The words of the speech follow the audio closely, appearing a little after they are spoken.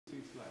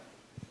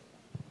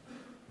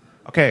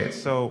Okay,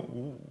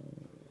 so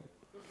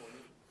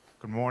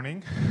good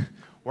morning.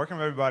 Welcome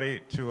everybody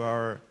to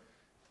our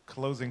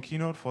closing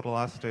keynote for the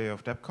last day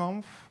of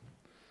DebConf.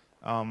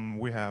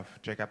 We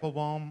have Jacob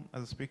Appelbaum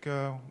as a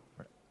speaker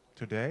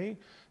today.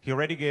 He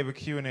already gave a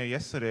Q&A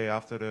yesterday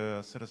after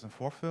the Citizen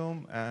 4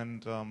 film,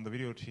 and the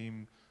video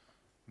team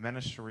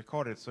managed to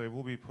record it, so it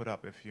will be put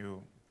up if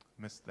you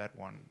missed that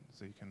one,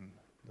 so you can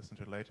listen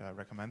to it later. I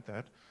recommend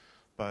that.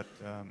 But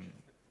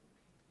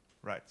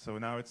right, so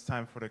now it's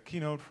time for the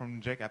keynote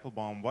from Jacob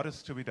Appelbaum, What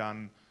is to be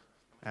done?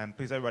 And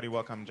please everybody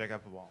welcome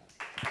Jacob Appelbaum.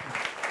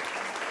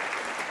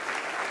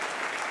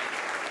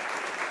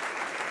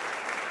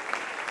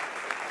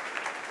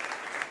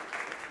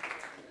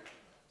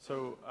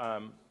 So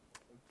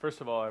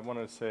first of all, I want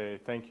to say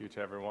thank you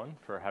to everyone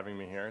for having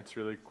me here. It's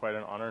really quite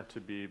an honor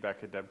to be back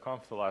at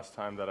DebConf. The last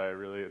time that I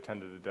really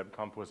attended a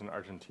DebConf was in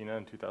Argentina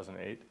in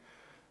 2008,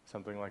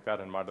 something like that,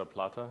 in Mar del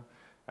Plata.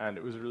 And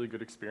it was a really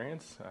good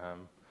experience.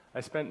 I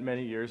spent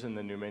many years in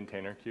the new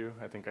maintainer queue.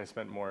 I think I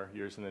spent more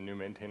years in the new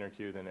maintainer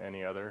queue than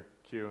any other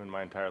queue in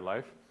my entire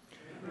life.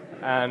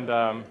 And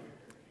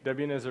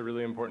Debian is a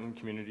really important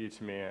community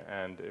to me,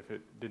 and if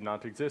it did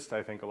not exist,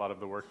 I think a lot of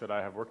the work that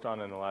I have worked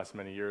on in the last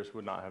many years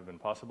would not have been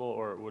possible,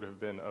 or it would have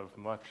been of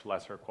much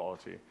lesser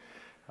quality.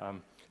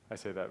 I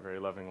say that very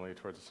lovingly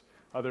towards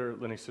other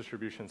Linux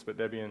distributions, but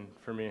Debian,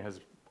 for me,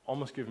 has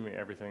almost given me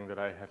everything that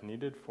I have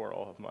needed for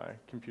all of my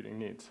computing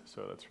needs,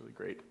 so that's really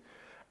great.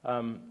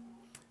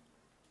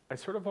 I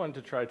sort of wanted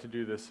to try to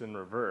do this in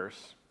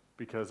reverse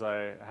because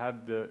I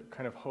had the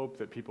kind of hope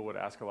that people would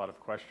ask a lot of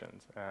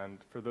questions. And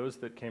for those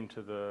that came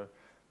to the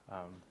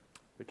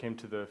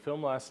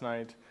film last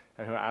night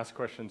and who asked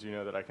questions, you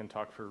know that I can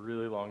talk for a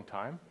really long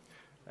time.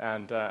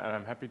 And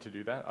I'm happy to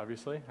do that,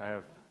 obviously. I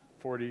have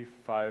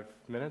 45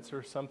 minutes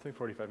or something,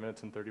 45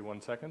 minutes and 31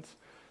 seconds.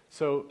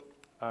 So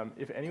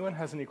if anyone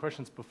has any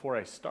questions before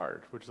I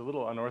start, which is a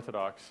little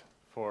unorthodox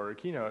for a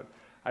keynote,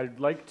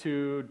 I'd like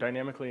to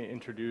dynamically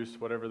introduce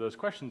whatever those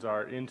questions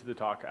are into the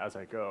talk as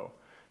I go,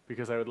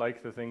 because I would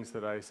like the things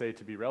that I say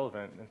to be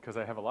relevant, because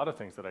I have a lot of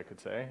things that I could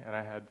say, and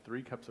I had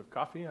 3 cups of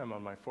coffee. I'm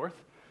on my 4th.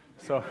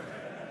 So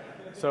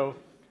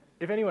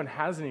if anyone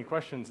has any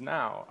questions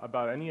now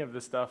about any of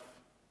the stuff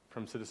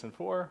from Citizen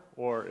 4,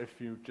 or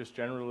if you just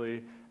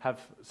generally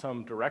have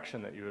some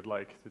direction that you would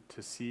like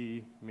to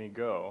see me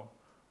go,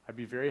 I'd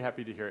be very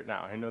happy to hear it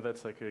now. I know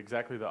that's like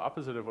exactly the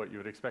opposite of what you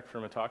would expect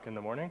from a talk in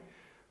the morning,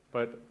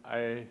 but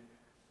I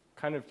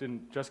kind of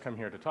didn't just come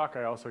here to talk.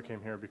 I also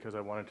came here because I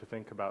wanted to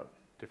think about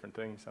different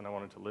things and I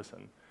wanted to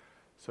listen.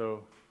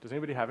 So does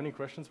anybody have any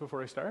questions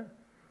before I start?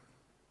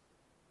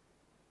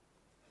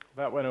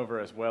 That went over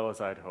as well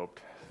as I'd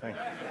hoped. Thank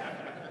you.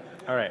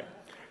 All right.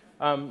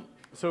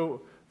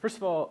 So first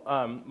of all,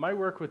 my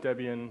work with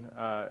Debian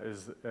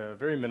is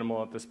very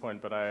minimal at this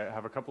point, but I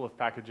have a couple of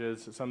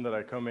packages, some that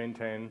I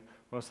co-maintain,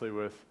 mostly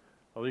with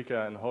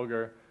Alika and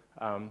Holger,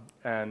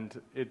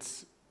 and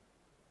it's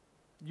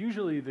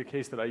usually the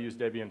case that I use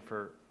Debian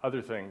for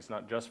other things,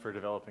 not just for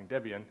developing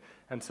Debian.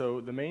 And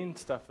so the main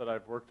stuff that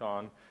I've worked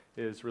on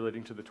is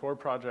relating to the Tor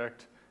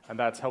project, and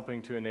that's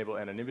helping to enable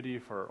anonymity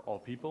for all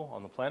people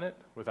on the planet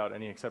without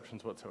any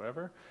exceptions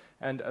whatsoever,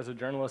 and as a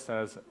journalist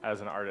and as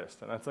an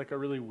artist. And that's like a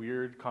really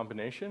weird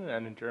combination,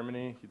 and in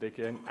Germany they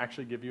can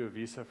actually give you a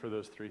visa for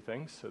those 3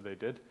 things, so they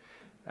did.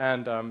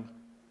 And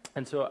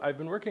so I've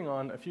been working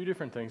on a few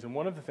different things, and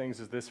one of the things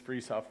is this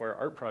free software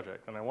art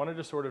project, and I wanted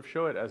to sort of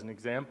show it as an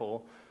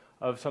example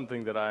of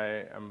something that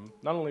I am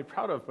not only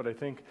proud of, but I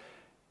think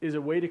is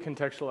a way to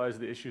contextualize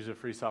the issues of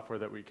free software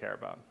that we care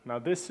about. Now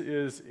this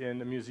is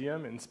in a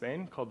museum in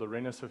Spain called the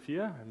Reina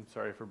Sofia. I'm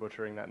sorry for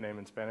butchering that name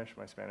in Spanish.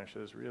 My Spanish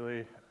is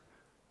really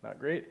not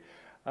great.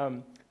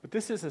 But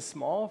this is a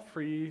small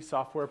free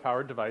software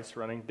powered device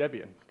running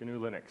Debian, GNU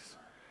Linux.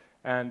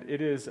 And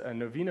it is a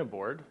Novena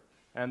board,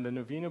 and the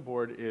Novena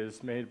board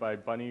is made by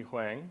Bunny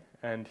Huang,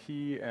 and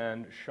he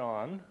and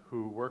Sean,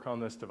 who work on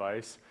this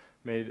device,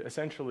 made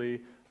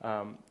essentially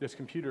this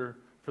computer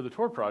for the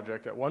Tor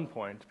project at one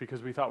point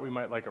because we thought we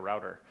might like a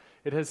router.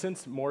 It has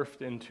since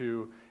morphed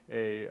into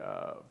a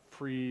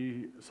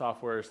free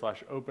software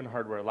 / open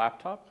hardware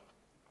laptop,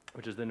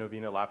 which is the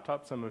Novena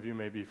laptop. Some of you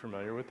may be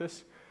familiar with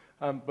this.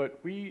 But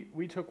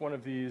we took one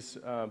of these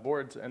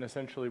boards and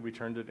essentially we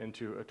turned it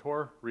into a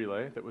Tor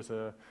relay that was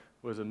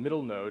a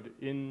middle node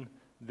in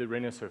the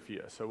Reina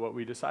Sofia. So what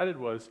we decided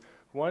was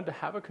we wanted to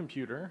have a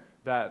computer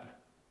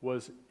that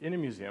was in a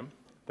museum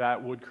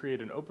that would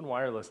create an open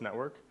wireless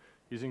network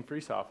using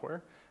free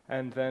software,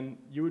 and then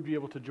you would be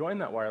able to join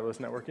that wireless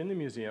network in the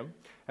museum,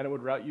 and it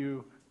would route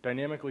you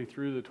dynamically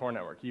through the Tor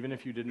network, even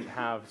if you didn't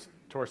have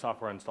Tor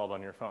software installed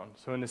on your phone.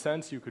 So in a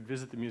sense, you could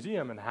visit the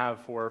museum and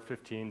have for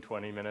 15,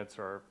 20 minutes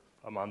or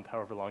a month,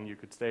 however long you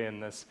could stay in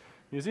this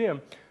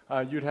museum,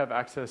 you'd have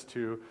access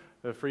to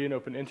the free and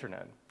open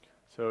internet.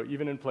 So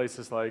even in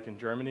places like in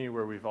Germany,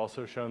 where we've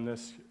also shown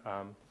this,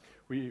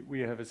 we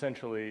have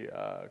essentially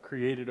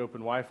created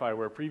open Wi-Fi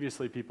where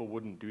previously people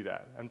wouldn't do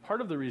that. And part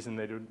of the reason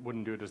they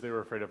wouldn't do it is they were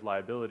afraid of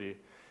liability.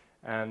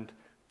 And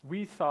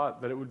we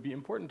thought that it would be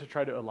important to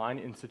try to align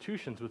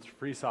institutions with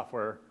free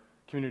software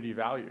community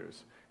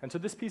values. And so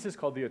this piece is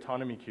called the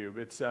Autonomy Cube.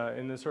 It's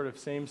in the sort of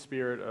same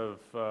spirit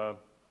of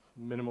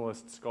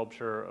minimalist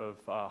sculpture of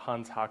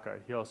Hans Haacke.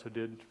 He also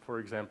did, for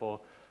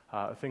example,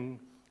 a thing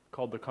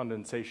called the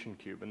Condensation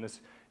Cube. And this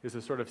is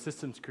a sort of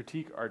systems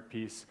critique art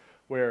piece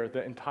where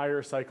the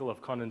entire cycle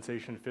of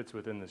condensation fits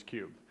within this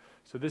cube.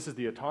 So this is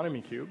the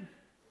Autonomy Cube.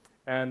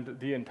 And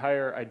the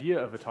entire idea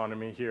of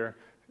autonomy here,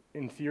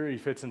 in theory,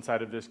 fits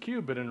inside of this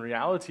cube, but in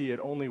reality, it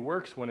only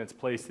works when it's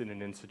placed in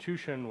an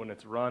institution, when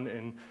it's run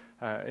in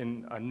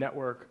a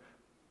network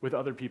with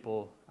other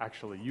people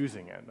actually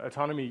using it.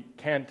 Autonomy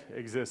can't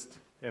exist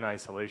in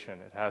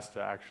isolation. It has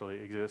to actually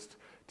exist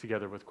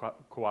together with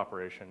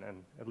cooperation,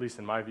 and at least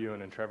in my view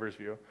and in Trevor's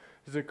view.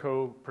 This is a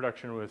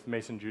co-production with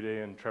Mason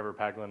Jude and Trevor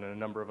Paglin and a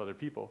number of other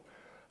people.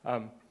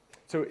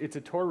 So it's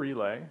a Tor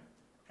relay,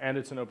 and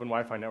it's an open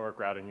Wi-Fi network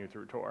routing you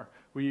through Tor.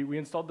 We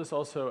installed this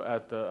also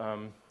at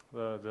the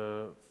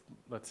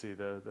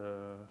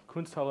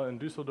Kunsthalle in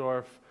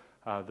Düsseldorf,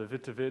 the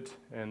Witte Wit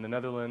in the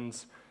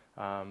Netherlands.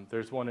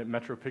 There's one at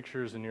Metro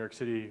Pictures in New York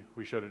City.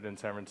 We showed it in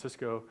San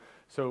Francisco.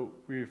 So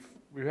we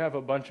have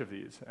a bunch of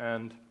these,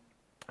 and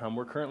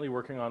we're currently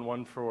working on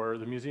one for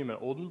the museum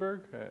at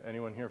Oldenburg.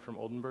 Anyone here from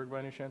Oldenburg by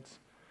any chance?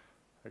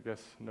 I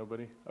guess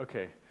nobody?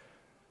 Okay.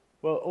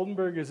 Well,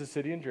 Oldenburg is a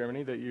city in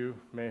Germany that you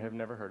may have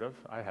never heard of.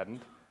 I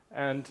hadn't.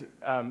 And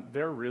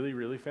they're really,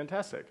 really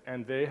fantastic.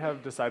 And they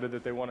have decided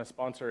that they want to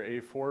sponsor a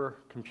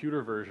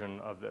 4-computer version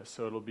of this.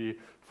 So it'll be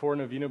 4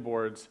 Novena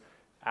boards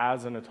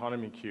as an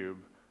autonomy cube,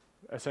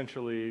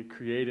 essentially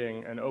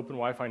creating an open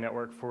Wi-Fi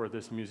network for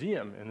this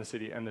museum in the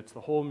city, and it's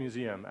the whole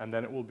museum. And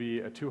then it will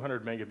be a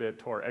 200 megabit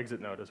Tor exit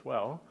node as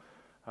well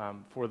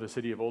for the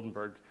city of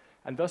Oldenburg.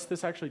 And thus,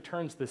 this actually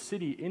turns the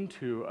city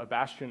into a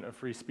bastion of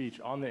free speech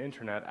on the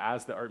internet,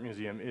 as the art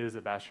museum is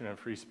a bastion of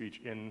free speech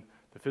in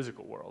the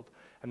physical world.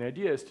 And the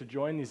idea is to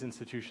join these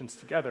institutions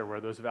together where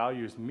those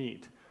values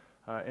meet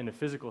in a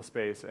physical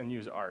space and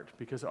use art,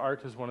 because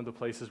art is one of the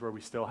places where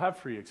we still have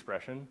free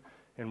expression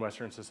in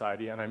Western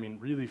society, and I mean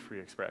really free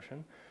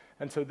expression.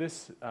 And so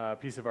this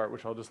piece of art,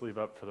 which I'll just leave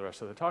up for the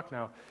rest of the talk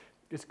now,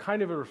 is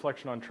kind of a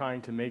reflection on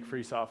trying to make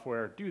free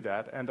software do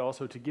that, and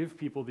also to give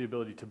people the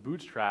ability to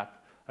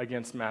bootstrap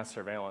against mass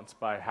surveillance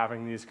by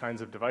having these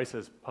kinds of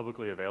devices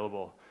publicly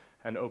available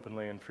and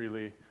openly and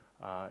freely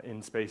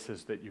in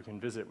spaces that you can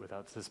visit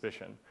without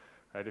suspicion.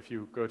 Right? If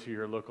you go to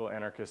your local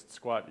anarchist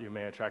squat, you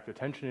may attract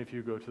attention. If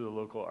you go to the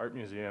local art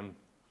museum,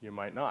 you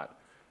might not.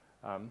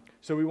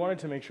 So we wanted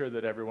to make sure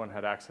that everyone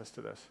had access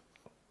to this.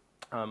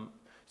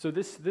 So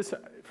this,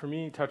 for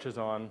me, touches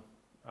on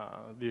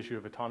the issue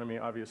of autonomy,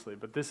 obviously,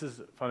 but this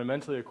is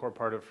fundamentally a core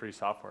part of free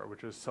software,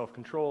 which is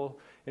self-control,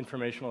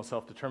 informational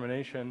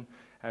self-determination,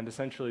 and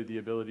essentially the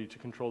ability to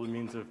control the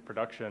means of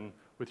production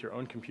with your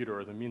own computer,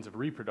 or the means of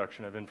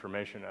reproduction of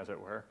information, as it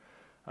were.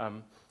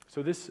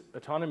 So this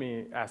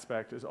autonomy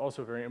aspect is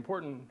also very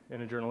important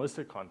in a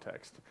journalistic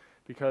context,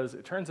 because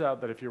it turns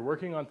out that if you're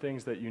working on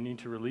things that you need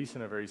to release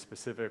in a very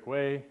specific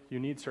way, you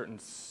need certain,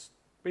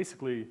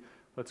 basically,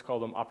 let's call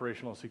them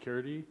operational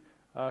security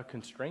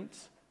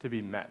constraints to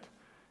be met.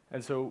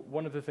 And so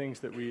one of the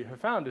things that we have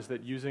found is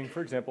that using,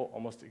 for example,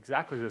 almost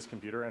exactly this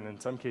computer, and in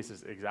some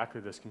cases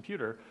exactly this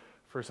computer,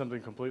 for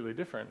something completely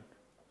different,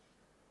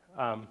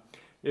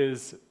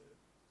 is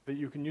that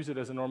you can use it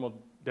as a normal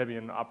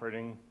Debian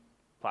operating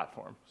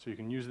platform. So you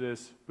can use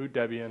this, boot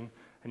Debian,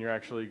 and you're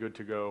actually good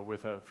to go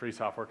with a free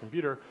software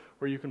computer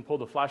where you can pull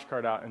the flash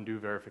card out and do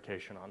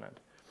verification on it.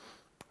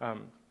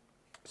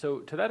 So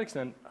to that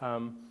extent,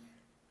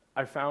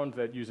 I found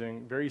that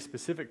using very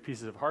specific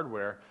pieces of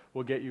hardware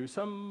will get you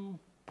some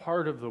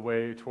part of the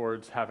way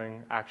towards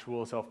having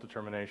actual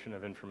self-determination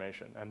of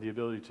information and the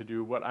ability to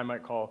do what I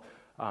might call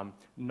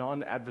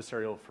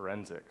non-adversarial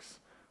forensics.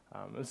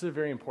 This is a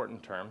very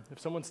important term. If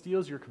someone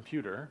steals your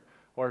computer,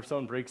 or if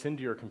someone breaks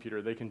into your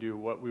computer, they can do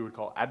what we would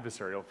call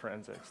adversarial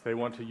forensics. They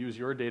want to use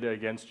your data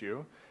against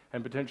you,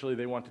 and potentially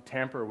they want to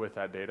tamper with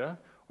that data,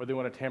 or they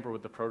want to tamper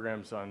with the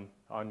programs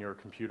on your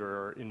computer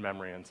or in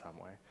memory in some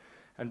way.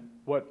 And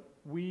what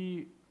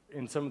we,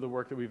 in some of the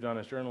work that we've done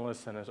as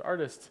journalists and as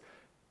artists,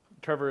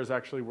 Trevor has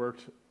actually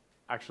worked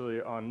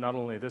on not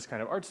only this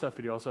kind of art stuff,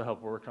 but he also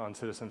helped work on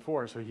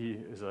Citizen4, so he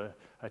is a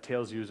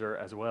Tails user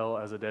as well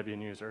as a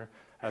Debian user,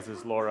 as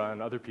is Laura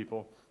and other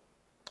people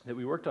that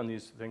we worked on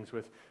these things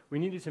with. We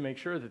needed to make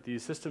sure that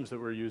these systems that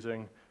we're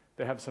using,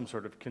 they have some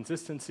sort of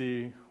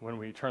consistency. When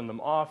we turn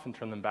them off and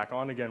turn them back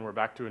on again, we're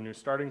back to a new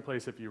starting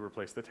place if you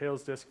replace the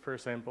Tails disk, for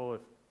example,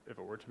 if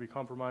it were to be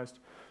compromised.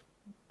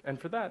 And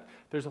for that,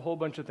 there's a whole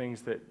bunch of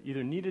things that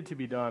either needed to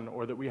be done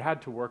or that we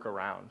had to work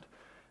around.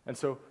 And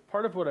so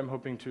part of what I'm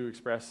hoping to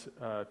express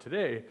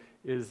today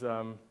is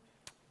a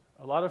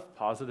lot of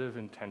positive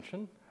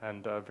intention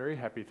and very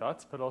happy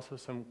thoughts, but also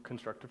some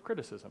constructive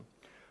criticism.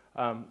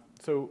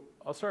 So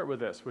I'll start with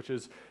this, which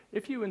is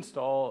if you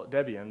install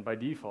Debian, by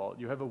default,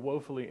 you have a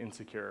woefully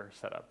insecure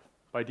setup.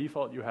 By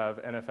default, you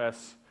have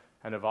NFS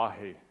and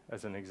Avahi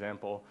as an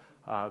example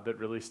that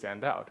really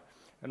stand out.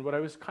 And what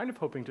I was kind of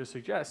hoping to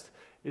suggest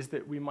is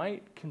that we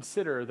might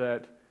consider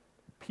that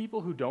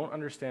people who don't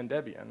understand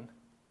Debian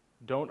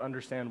don't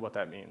understand what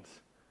that means.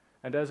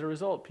 And as a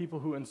result, people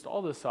who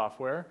install this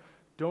software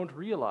don't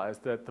realize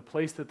that the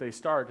place that they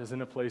start is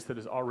in a place that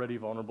is already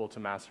vulnerable to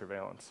mass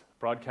surveillance,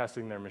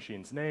 broadcasting their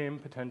machine's name,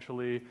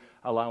 potentially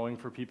allowing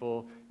for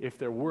people, if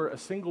there were a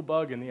single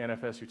bug in the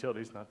NFS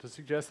utilities, not to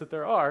suggest that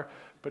there are,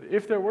 but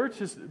if there were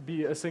to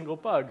be a single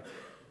bug,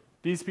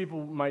 these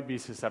people might be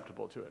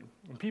susceptible to it.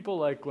 And people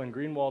like Glenn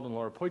Greenwald and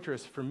Laura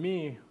Poitras, for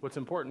me, what's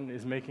important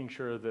is making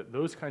sure that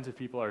those kinds of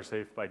people are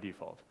safe by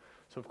default.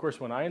 So of course,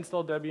 when I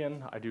install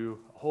Debian, I do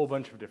a whole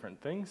bunch of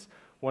different things.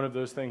 One of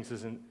those things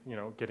is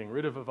getting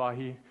rid of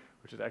Avahi,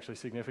 which is actually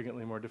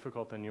significantly more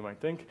difficult than you might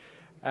think.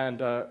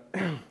 And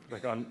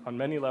like on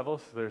many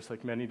levels, there's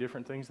like many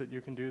different things that you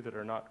can do that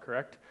are not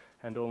correct,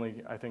 and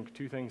only, I think,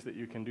 2 things that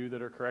you can do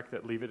that are correct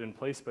that leave it in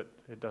place, but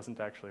it doesn't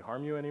actually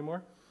harm you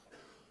anymore.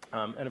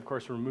 And of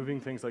course, removing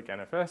things like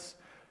NFS,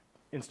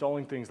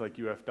 installing things like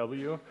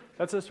UFW,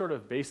 that's a sort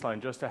of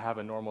baseline just to have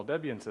a normal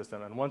Debian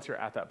system. And once you're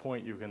at that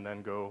point, you can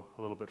then go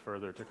a little bit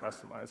further to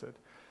customize it.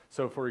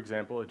 So for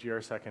example, a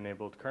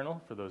GRSec-enabled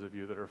kernel, for those of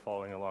you that are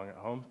following along at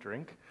home,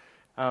 drink.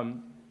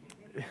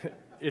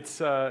 It's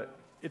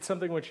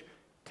something which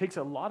takes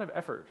a lot of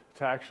effort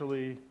to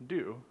actually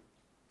do,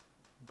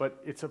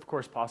 but it's of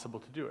course possible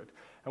to do it.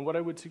 And what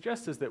I would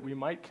suggest is that we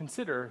might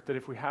consider that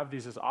if we have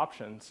these as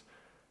options,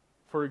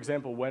 for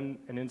example, when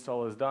an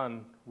install is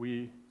done,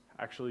 we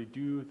actually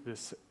do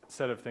this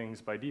set of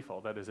things by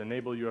default. That is,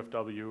 enable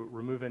UFW,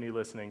 remove any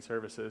listening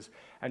services,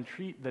 and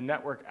treat the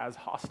network as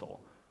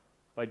hostile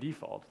by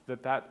default.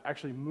 That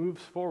actually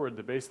moves forward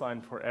the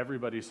baseline for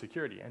everybody's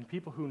security. And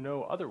people who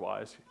know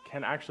otherwise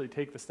can actually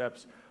take the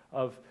steps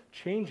of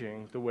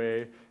changing the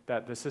way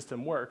that the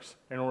system works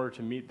in order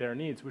to meet their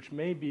needs, which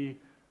may be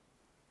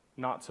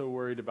not so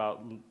worried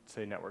about,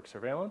 say, network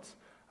surveillance.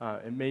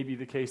 It may be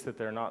the case that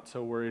they're not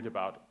so worried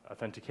about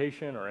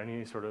authentication or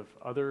any sort of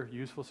other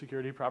useful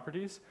security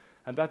properties.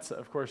 And that's,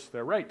 of course,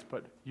 their right,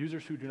 but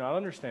users who do not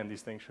understand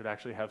these things should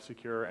actually have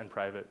secure and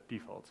private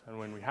defaults. And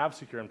when we have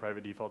secure and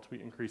private defaults,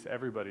 we increase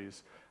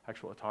everybody's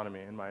actual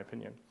autonomy, in my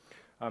opinion.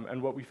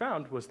 And what we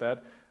found was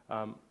that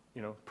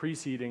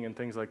pre-seeding and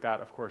things like that,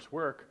 of course,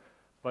 work,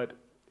 but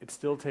it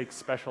still takes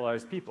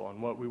specialized people.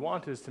 And what we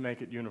want is to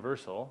make it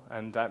universal,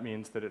 and that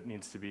means that it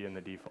needs to be in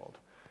the default.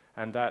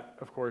 And that,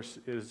 of course,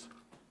 is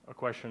a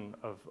question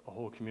of a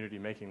whole community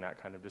making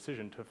that kind of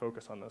decision to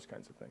focus on those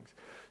kinds of things.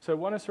 So I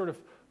want to sort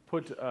of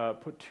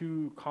put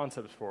 2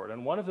 concepts forward.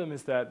 And one of them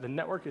is that the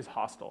network is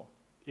hostile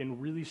in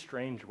really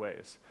strange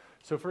ways.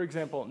 So for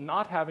example,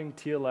 not having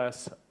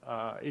TLS,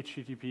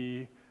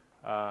 HTTP,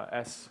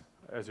 as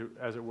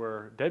it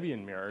were,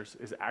 Debian mirrors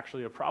is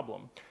actually a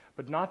problem.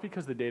 But not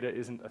because the data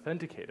isn't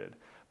authenticated,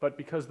 but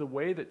because the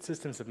way that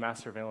systems of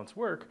mass surveillance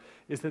work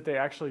is that they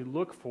actually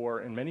look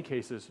for, in many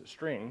cases,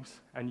 strings,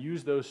 and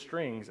use those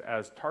strings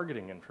as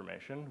targeting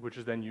information, which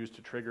is then used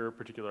to trigger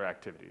particular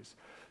activities.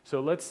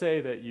 So let's say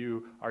that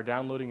you are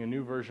downloading a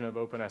new version of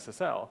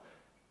OpenSSL,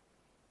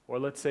 or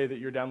let's say that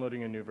you're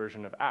downloading a new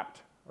version of apt,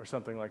 or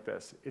something like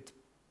this. It's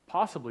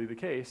possibly the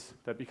case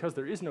that because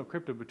there is no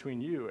crypto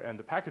between you and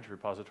the package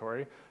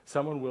repository,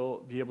 someone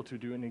will be able to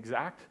do an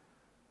exact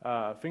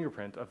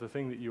fingerprint of the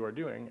thing that you are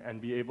doing and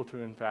be able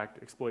to, in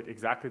fact, exploit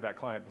exactly that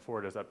client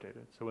before it is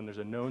updated. So when there's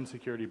a known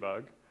security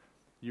bug,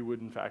 you would,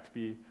 in fact,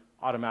 be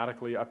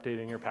automatically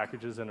updating your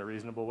packages in a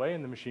reasonable way,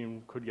 and the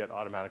machine could get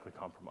automatically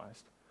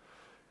compromised.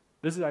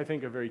 This is, I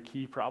think, a very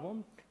key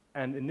problem.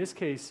 And in this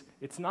case,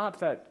 it's not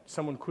that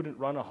someone couldn't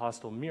run a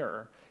hostile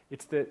mirror.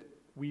 It's that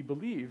we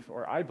believe,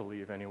 or I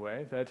believe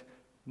anyway, that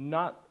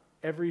not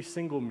every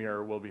single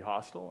mirror will be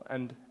hostile,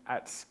 and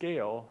at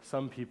scale,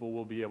 some people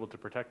will be able to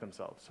protect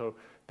themselves. So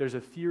there's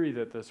a theory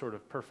that the sort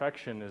of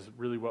perfection is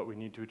really what we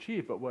need to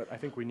achieve, but what I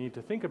think we need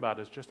to think about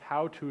is just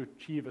how to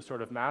achieve a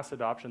sort of mass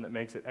adoption that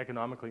makes it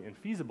economically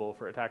infeasible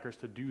for attackers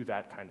to do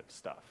that kind of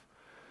stuff.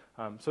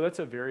 So that's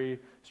a very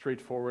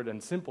straightforward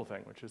and simple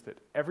thing, which is that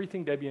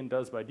everything Debian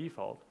does by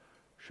default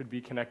should be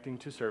connecting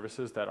to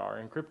services that are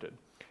encrypted.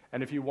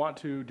 And if you want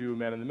to do a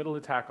man-in-the-middle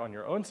attack on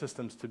your own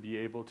systems to be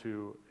able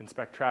to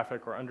inspect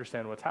traffic or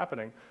understand what's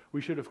happening, we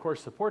should, of course,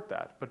 support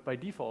that. But by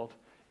default,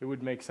 it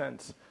would make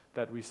sense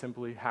that we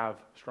simply have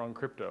strong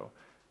crypto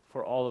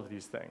for all of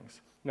these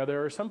things. Now,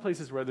 there are some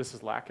places where this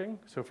is lacking.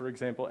 So, for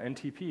example,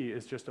 NTP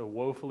is just a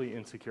woefully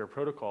insecure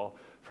protocol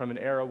from an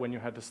era when you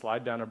had to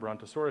slide down a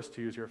Brontosaurus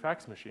to use your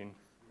fax machine.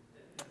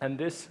 And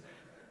this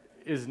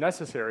is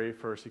necessary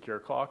for secure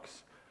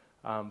clocks,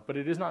 but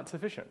it is not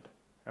sufficient.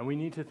 And we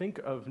need to think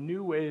of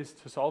new ways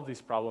to solve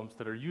these problems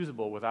that are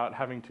usable without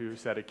having to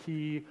set a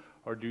key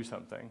or do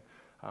something.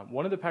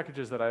 One of the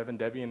packages that I have in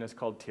Debian is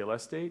called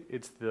TLS-Date.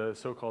 It's the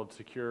so-called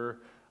secure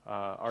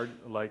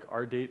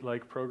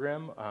RDate-like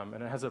program. And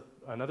it has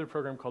another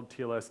program called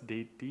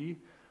TLS-Date-D,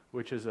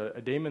 which is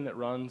a daemon that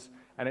runs,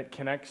 and it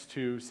connects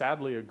to,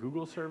 sadly, a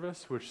Google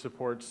service, which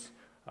supports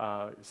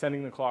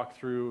sending the clock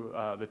through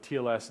the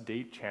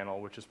TLS-Date channel,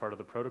 which is part of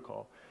the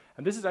protocol.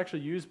 And this is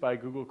actually used by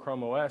Google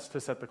Chrome OS to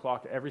set the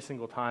clock every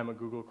single time a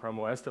Google Chrome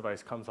OS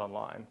device comes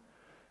online.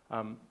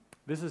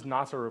 This is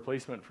not a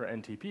replacement for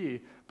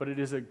NTP, but it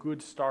is a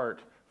good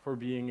start for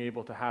being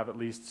able to have at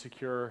least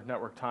secure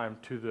network time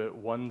to the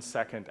 1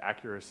 second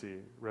accuracy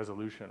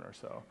resolution or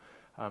so.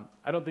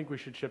 I don't think we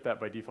should ship that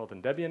by default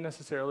in Debian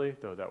necessarily,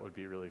 though that would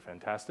be really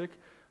fantastic.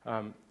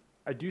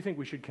 I do think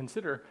we should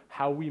consider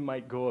how we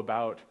might go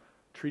about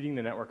treating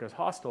the network as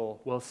hostile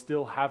while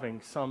still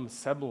having some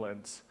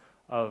semblance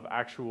of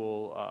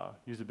actual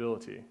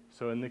usability.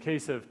 So in the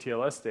case of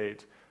TLS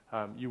state,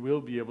 you will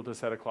be able to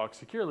set a clock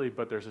securely,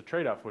 but there's a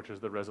trade-off, which is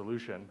the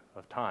resolution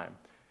of time.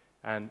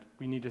 And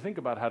we need to think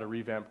about how to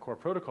revamp core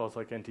protocols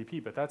like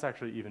NTP, but that's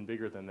actually even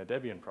bigger than the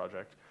Debian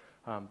project.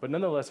 But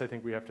nonetheless, I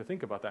think we have to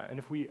think about that. And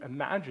if we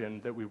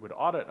imagine that we would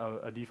audit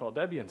a default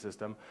Debian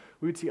system,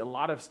 we would see a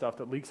lot of stuff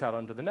that leaks out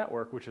onto the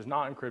network, which is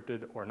not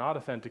encrypted or not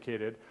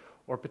authenticated,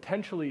 or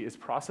potentially is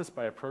processed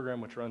by a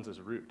program which runs as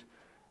root.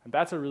 And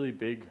that's a really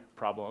big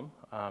problem.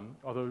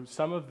 Although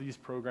some of these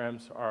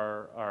programs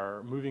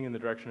are moving in the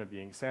direction of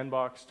being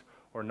sandboxed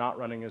or not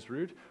running as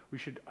root, we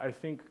should, I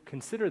think,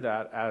 consider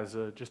that as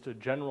just a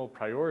general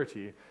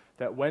priority,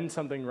 that when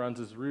something runs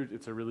as root,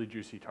 it's a really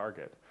juicy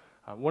target.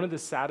 One of the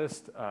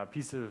saddest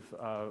pieces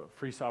of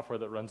free software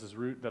that runs as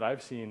root that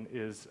I've seen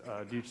is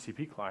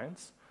DHCP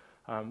clients.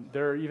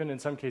 There are even in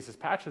some cases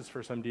patches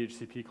for some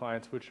DHCP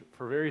clients which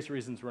for various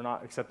reasons were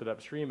not accepted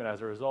upstream, and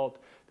as a result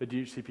the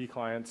DHCP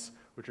clients,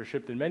 which are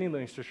shipped in many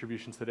Linux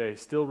distributions today,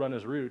 still run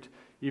as root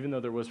even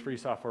though there was free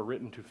software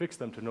written to fix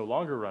them to no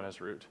longer run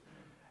as root.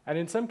 And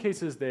in some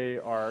cases they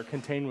are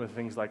contained with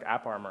things like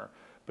AppArmor,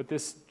 but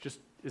this just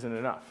isn't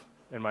enough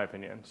in my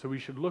opinion. So we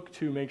should look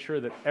to make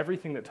sure that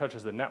everything that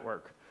touches the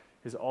network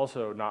is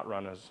also not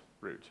run as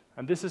root.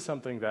 And this is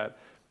something that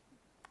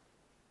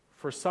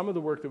for some of the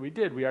work that we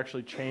did, we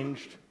actually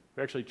changed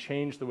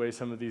the way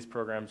some of these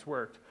programs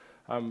worked.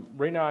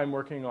 Right now I'm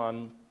working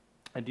on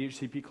a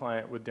DHCP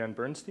client with Dan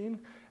Bernstein,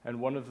 and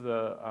one of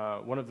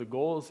the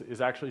goals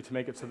is actually to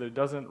make it so that it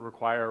doesn't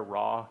require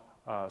raw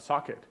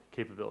socket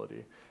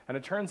capability. And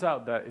it turns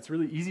out that it's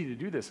really easy to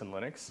do this in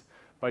Linux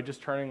by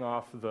just turning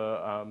off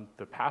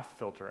the path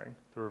filtering,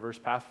 the reverse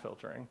path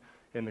filtering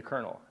in the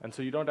kernel. And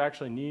so you don't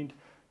actually need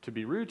to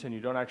be root, and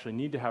you don't actually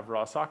need to have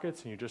raw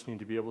sockets, and you just need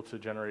to be able to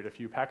generate a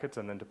few packets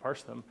and then to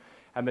parse them.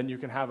 And then you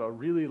can have a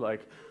really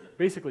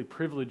basically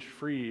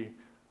privilege-free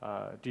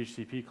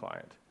DHCP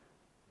client.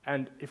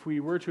 And if we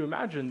were to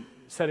imagine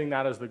setting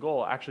that as the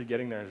goal, actually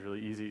getting there is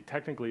really easy.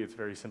 Technically, it's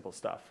very simple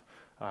stuff.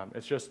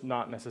 It's just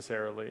not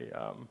necessarily,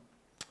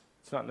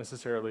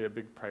 a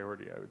big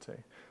priority, I would say.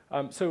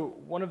 So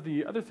one of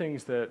the other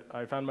things that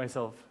I found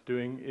myself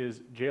doing is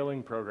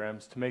jailing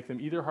programs to make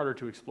them either harder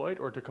to exploit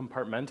or to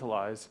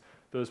compartmentalize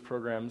those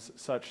programs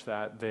such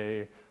that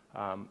they,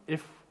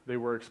 if they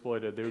were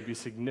exploited, they would be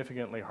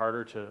significantly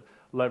harder to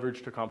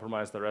leverage to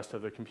compromise the rest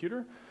of the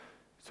computer.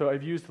 So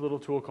I've used a little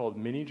tool called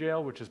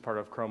mini-jail, which is part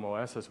of Chrome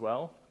OS as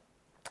well.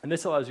 And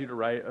this allows you to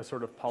write a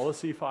sort of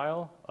policy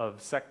file of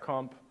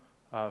seccomp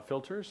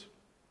filters.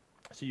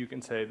 So you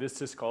can say, this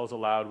syscall is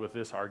allowed with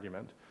this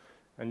argument.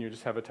 And you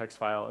just have a text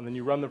file, and then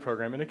you run the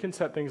program, and it can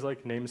set things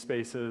like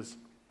namespaces,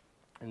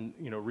 and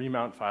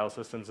remount file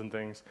systems and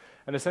things,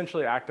 and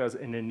essentially act as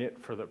an init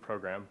for the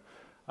program.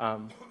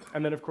 And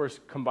then, of course,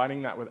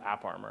 combining that with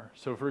AppArmor.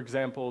 So, for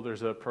example,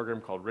 there's a program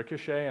called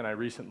Ricochet, and I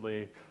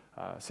recently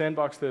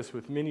sandboxed this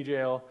with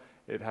mini-jail.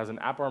 It has an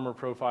AppArmor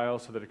profile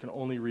so that it can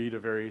only read a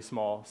very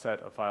small set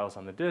of files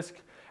on the disk.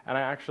 And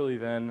I actually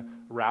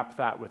then wrap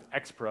that with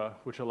Xpra,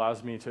 which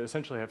allows me to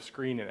essentially have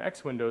screen and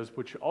X windows,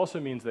 which also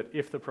means that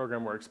if the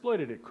program were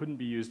exploited, it couldn't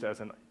be used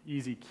as an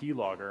easy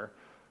keylogger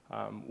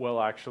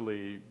while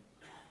actually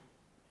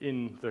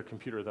in the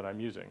computer that I'm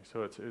using.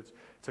 So it's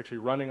actually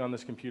running on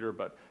this computer,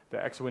 but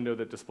the X window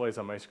that displays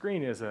on my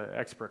screen is an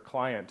Xpra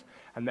client.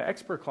 And the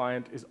Xpra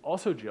client is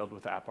also jailed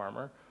with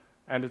AppArmor,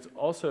 and it's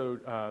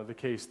also the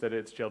case that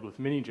it's jailed with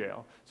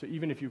mini-jail. So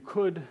even if you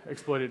could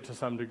exploit it to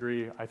some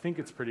degree, I think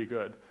it's pretty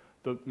good.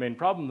 The main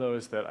problem, though,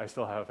 is that I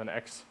still have an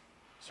X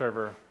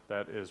server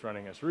that is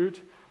running as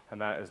root, and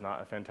that is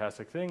not a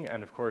fantastic thing.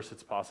 And of course,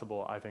 it's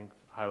possible, I think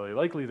highly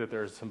likely, that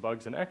there's some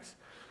bugs in X.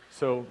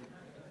 So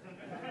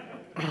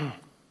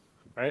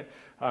right?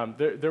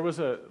 There was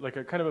a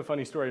kind of a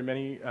funny story.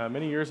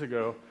 Many years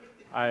ago,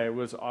 I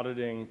was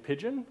auditing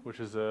Pigeon, which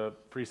is a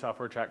free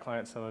software chat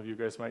client some of you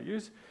guys might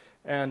use.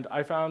 And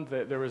I found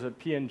that there was a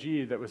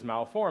PNG that was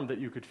malformed that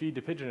you could feed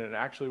to Pigeon, and it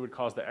actually would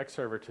cause the X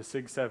server to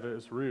sig7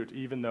 as root,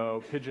 even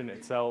though Pigeon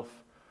itself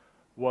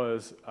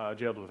was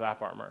jailed with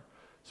AppArmor.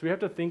 So we have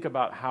to think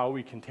about how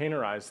we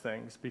containerize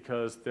things,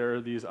 because there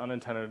are these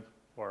unintended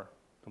or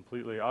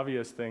completely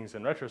obvious things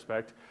in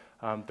retrospect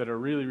that are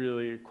really,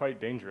 really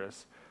quite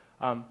dangerous.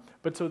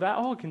 But so that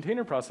whole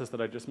container process that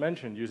I just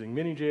mentioned, using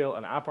mini-jail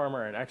and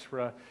AppArmor and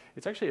Xpra,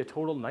 it's actually a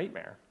total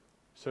nightmare.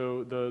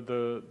 So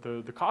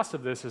the cost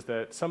of this is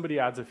that somebody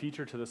adds a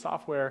feature to the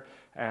software,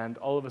 and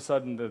all of a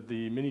sudden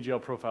the mini-jail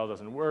profile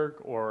doesn't work,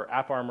 or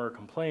AppArmor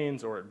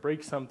complains, or it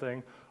breaks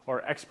something,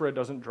 or Xpra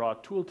doesn't draw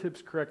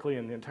tooltips correctly,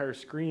 and the entire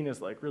screen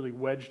is like really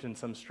wedged in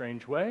some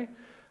strange way.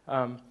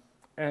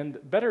 And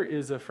Better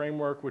is a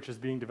framework which is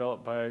being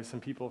developed by some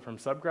people from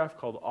Subgraph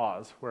called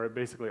Oz, where it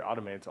basically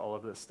automates all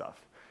of this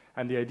stuff.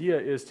 And the idea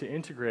is to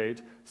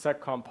integrate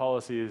seccomp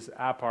policies,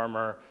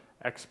 AppArmor,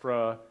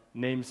 Expra,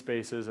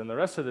 namespaces, and the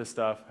rest of this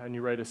stuff, and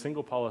you write a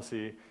single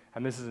policy,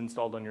 and this is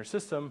installed on your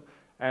system.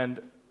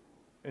 And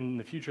in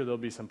the future, there'll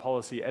be some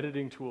policy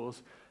editing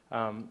tools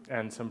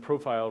and some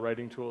profile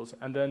writing tools.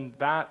 And then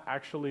that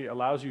actually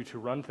allows you to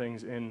run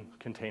things in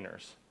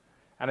containers.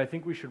 And I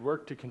think we should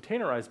work to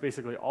containerize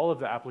basically all of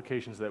the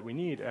applications that we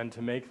need and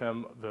to make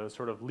them the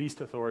sort of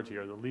least authority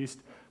or the least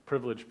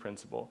privilege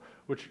principle,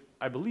 which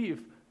I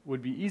believe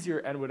would be easier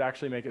and would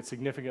actually make it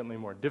significantly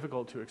more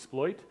difficult to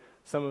exploit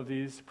some of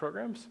these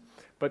programs.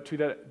 But to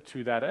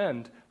that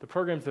end, the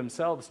programs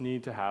themselves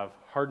need to have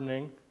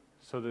hardening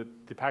so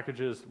that the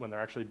packages, when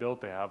they're actually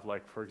built, they have,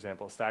 like, for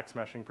example, stack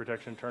smashing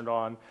protection turned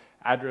on,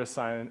 address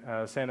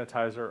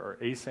sanitizer or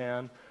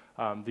ASAN,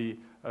 the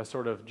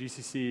sort of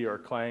GCC or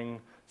Clang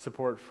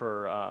support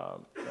for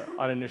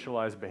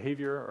uninitialized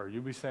behavior or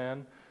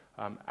UBSAN.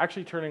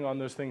 Actually turning on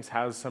those things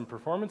has some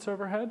performance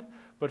overhead,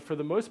 but for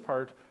the most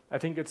part, I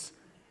think it's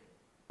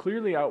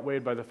clearly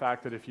outweighed by the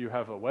fact that if you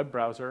have a web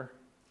browser,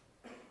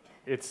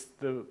 it's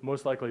the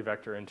most likely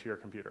vector into your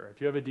computer. If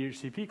you have a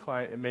DHCP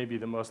client, it may be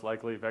the most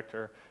likely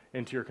vector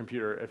into your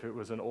computer. If it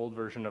was an old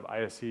version of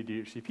ISC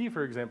DHCP,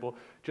 for example,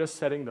 just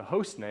setting the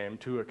host name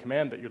to a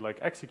command that you'd like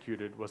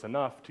executed was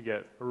enough to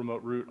get a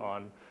remote root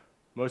on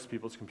most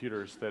people's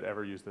computers that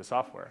ever use the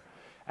software.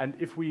 And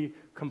if we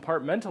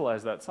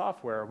compartmentalize that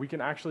software, we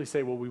can actually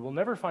say, well, we will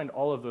never find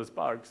all of those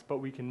bugs, but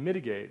we can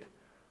mitigate,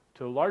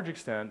 to a large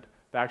extent,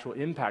 the actual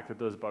impact that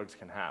those bugs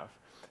can have.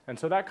 And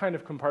so that kind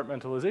of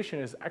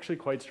compartmentalization is actually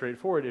quite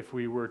straightforward if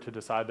we were to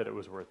decide that it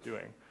was worth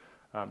doing.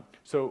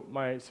 So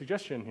my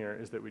suggestion here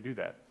is that we do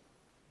that.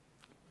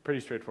 Pretty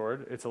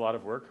straightforward. It's a lot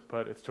of work,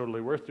 but it's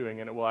totally worth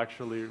doing, and it will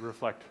actually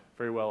reflect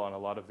very well on a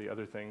lot of the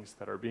other things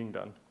that are being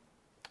done.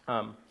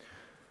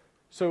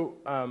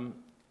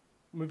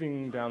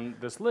 Moving down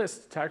this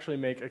list, to actually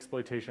make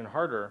exploitation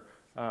harder,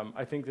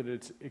 I think that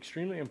it's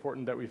extremely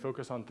important that we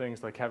focus on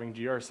things like having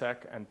grsec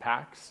and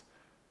packs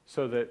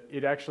so that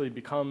it actually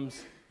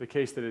becomes the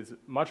case that it's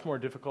much more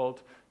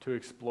difficult to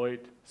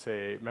exploit,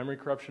 say, memory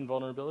corruption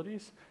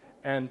vulnerabilities.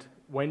 And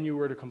when you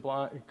were to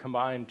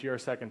combine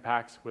grsec and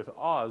packs with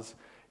Oz,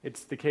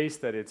 it's the case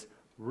that it's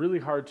really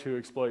hard to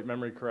exploit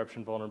memory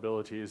corruption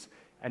vulnerabilities.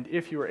 And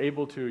if you are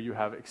able to, you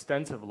have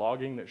extensive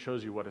logging that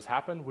shows you what has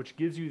happened, which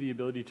gives you the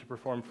ability to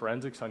perform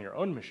forensics on your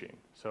own machine,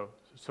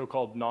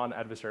 so-called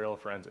non-adversarial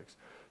forensics.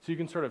 So you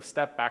can sort of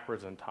step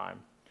backwards in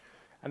time.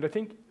 And I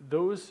think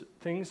those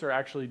things are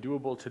actually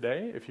doable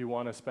today if you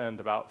want to spend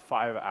about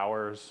 5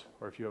 hours,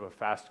 or if you have a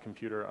fast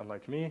computer,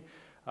 unlike me,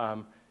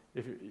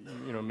 if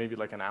maybe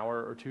like an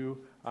hour or two,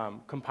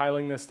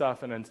 compiling this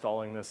stuff and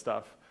installing this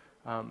stuff.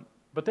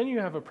 But then you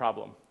have a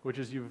problem, which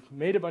is you've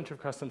made a bunch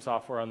of custom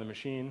software on the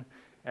machine,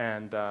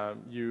 and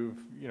you've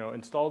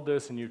installed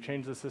this and you've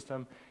changed the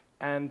system,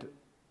 and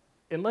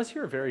unless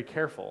you're very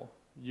careful,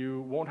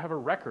 you won't have a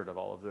record of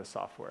all of this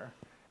software.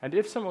 And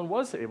if someone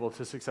was able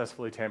to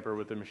successfully tamper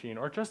with the machine,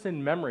 or just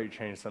in memory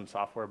change some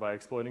software by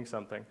exploiting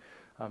something,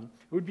 it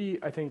would be,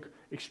 I think,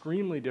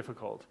 extremely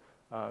difficult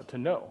to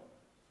know.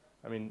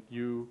 I mean,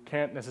 you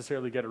can't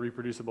necessarily get a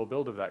reproducible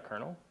build of that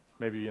kernel,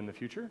 maybe in the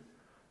future.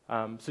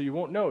 So you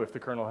won't know if the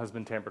kernel has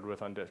been tampered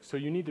with on disk. So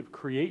you need to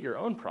create your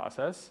own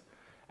process,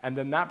 and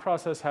then that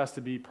process has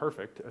to be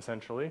perfect,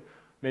 essentially.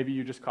 Maybe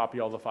you just copy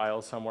all the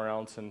files somewhere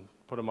else and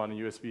put them on a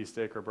USB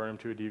stick or burn them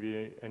to a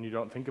DVD, and you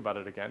don't think about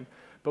it again.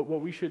 But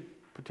what we should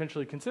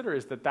potentially consider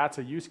is that that's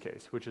a use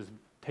case, which is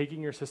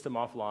taking your system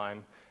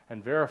offline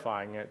and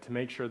verifying it to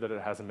make sure that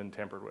it hasn't been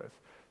tampered with.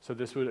 So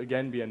this would,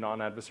 again, be a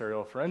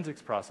non-adversarial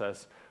forensics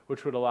process,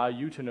 which would allow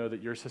you to know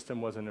that your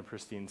system was in a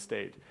pristine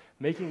state.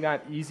 Making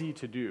that easy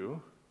to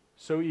do,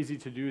 so easy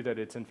to do that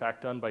it's in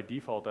fact done by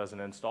default as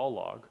an install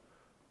log,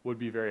 would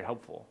be very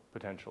helpful,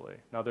 potentially.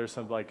 Now there's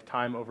some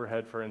time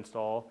overhead for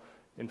install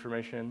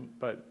information,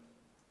 but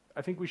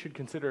I think we should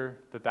consider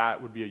that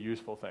that would be a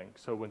useful thing.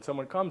 So when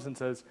someone comes and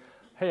says,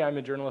 hey, I'm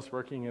a journalist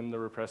working in the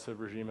repressive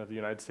regime of the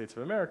United States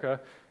of America,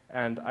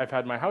 and I've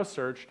had my house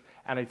searched,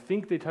 and I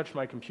think they touched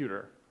my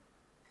computer.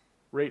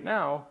 Right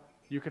now,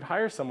 you could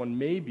hire someone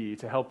maybe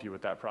to help you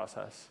with that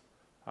process.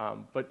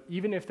 But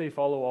even if they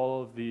follow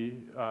all of the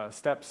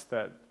steps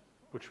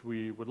which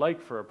we would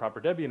like for a proper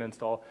Debian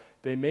install,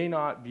 they may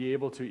not be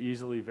able to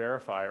easily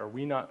verify, or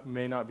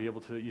may not be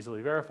able to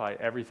easily verify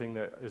everything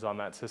that is on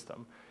that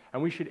system.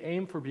 And we should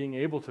aim for being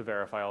able to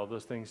verify all of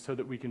those things so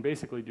that we can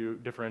basically do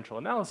differential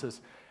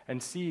analysis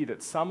and see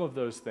that some of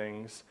those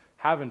things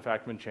have in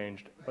fact been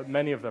changed, but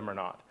many of them are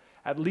not,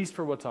 at least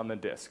for what's on the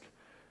disk.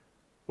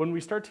 When we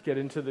start to get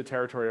into the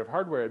territory of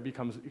hardware, it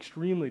becomes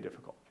extremely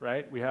difficult,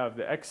 right? We have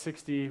the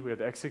X60, we have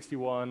the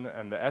X61,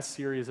 and the S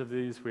series of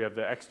these. We have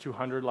the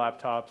X200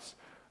 laptops.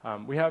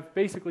 We have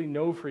basically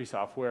no free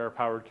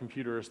software-powered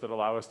computers that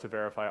allow us to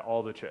verify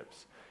all the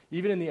chips.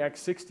 Even in the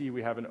X60,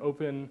 we have an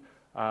open,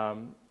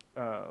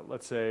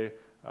 let's say,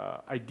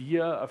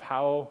 idea of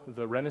how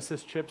the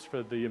Renesys chips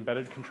for the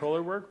embedded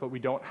controller work, but we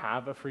don't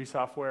have a free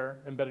software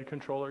embedded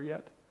controller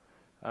yet.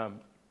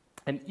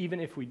 And even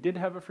if we did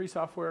have a free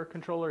software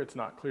controller, it's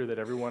not clear that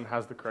everyone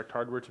has the correct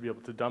hardware to be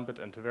able to dump it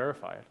and to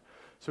verify it.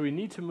 So we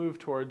need to move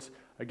towards,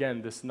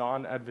 again, this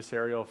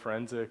non-adversarial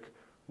forensic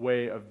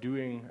way of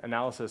doing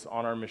analysis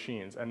on our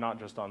machines and not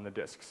just on the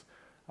disks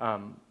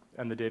and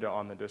the data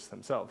on the disks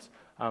themselves.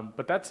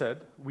 But that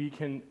said, we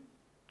can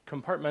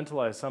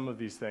compartmentalize some of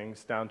these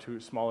things down to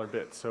smaller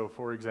bits. So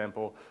for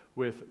example,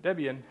 with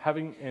Debian,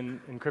 having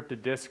an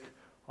encrypted disk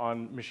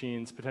on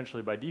machines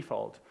potentially by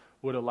default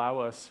would allow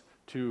us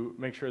to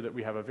make sure that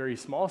we have a very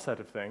small set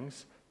of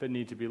things that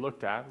need to be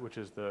looked at, which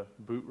is the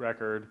boot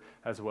record,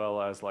 as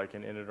well as like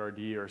an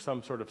initRD or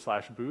some sort of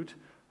 /boot,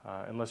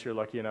 unless you're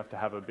lucky enough to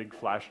have a big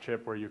flash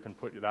chip where you can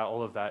put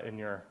all of that in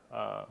your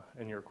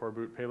core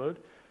boot payload.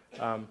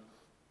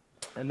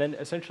 And then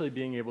essentially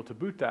being able to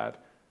boot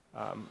that,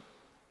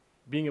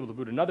 being able to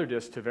boot another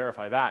disk to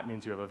verify that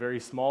means you have a very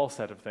small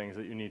set of things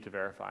that you need to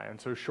verify. And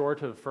so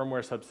short of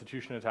firmware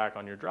substitution attack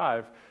on your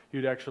drive,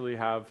 you'd actually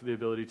have the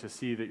ability to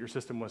see that your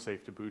system was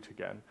safe to boot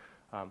again.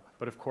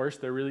 But of course,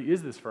 there really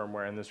is this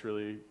firmware, and this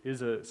really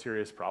is a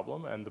serious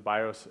problem. And the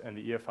BIOS and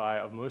the EFI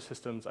of most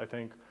systems, I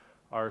think,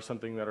 are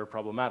something that are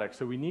problematic.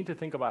 So we need to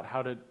think about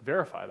how to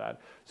verify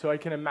that. So I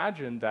can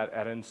imagine that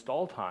at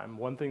install time,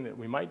 one thing that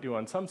we might do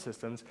on some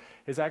systems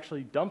is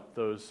actually dump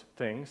those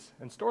things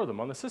and store them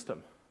on the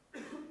system.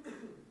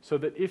 So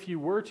that if you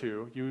were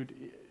to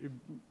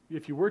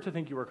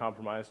think you were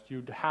compromised,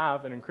 you'd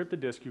have an encrypted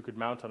disk you could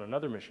mount on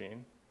another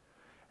machine,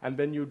 and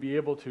then you'd be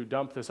able to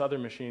dump this other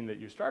machine that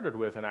you started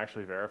with and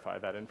actually verify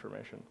that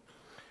information.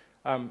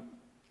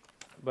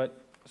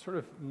 But sort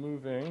of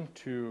moving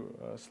to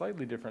a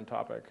slightly different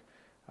topic,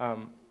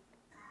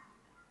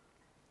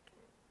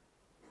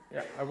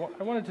 yeah, I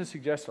wanted to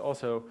suggest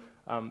also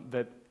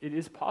that it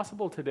is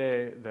possible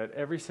today that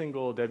every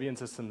single Debian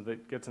system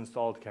that gets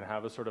installed can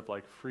have a sort of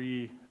like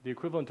free, the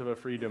equivalent of a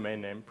free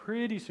domain name.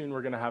 Pretty soon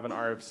we're going to have an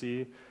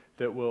RFC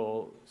that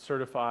will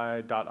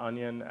certify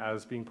 .onion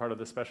as being part of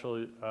the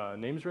special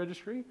names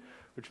registry,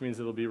 which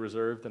means it'll be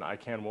reserved and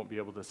ICANN won't be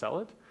able to sell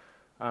it.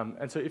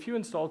 And so if you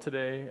install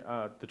today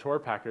the Tor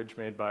package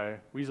made by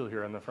Weasel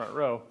here in the front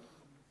row,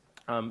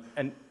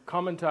 and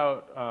comment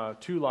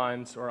out 2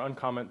 lines or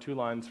uncomment 2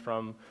 lines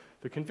from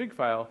the config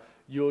file,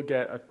 you'll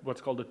get what's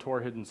called a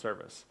Tor hidden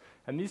service.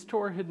 And these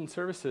Tor hidden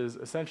services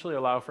essentially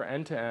allow for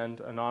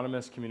end-to-end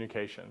anonymous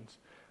communications.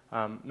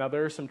 Now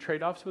there are some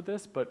trade-offs with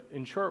this, but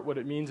in short what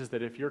it means is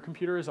that if your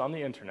computer is on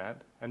the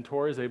internet and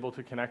Tor is able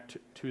to connect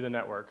to the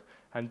network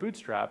and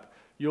bootstrap,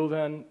 you'll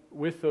then,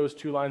 with those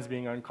 2 lines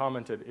being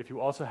uncommented, if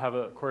you also have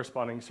a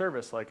corresponding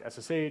service like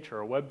SSH or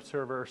a web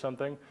server or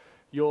something,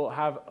 you'll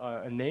have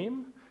a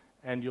name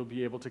and you'll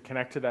be able to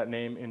connect to that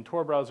name in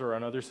Tor browser or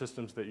on other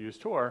systems that use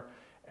Tor.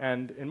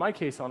 And in my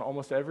case, on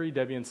almost every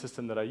Debian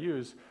system that I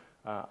use,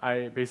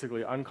 I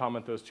basically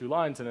uncomment those 2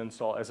 lines and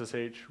install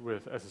SSH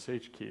with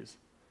SSH keys.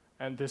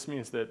 And this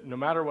means that no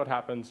matter what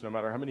happens, no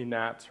matter how many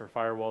NATs or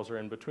firewalls are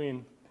in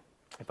between,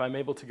 if I'm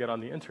able to get on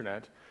the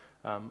internet,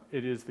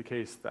 it is the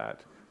case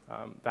that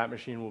that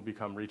machine will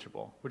become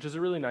reachable, which is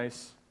a really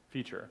nice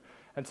feature.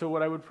 And so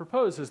what I would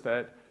propose is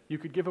that you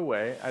could give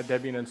away at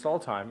Debian install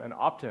time an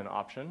opt-in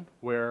option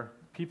where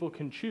people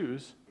can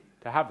choose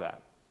to have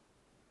that.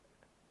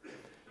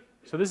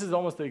 So this is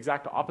almost the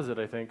exact opposite,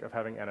 I think, of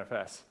having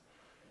NFS.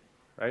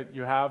 Right?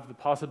 You have the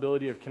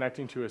possibility of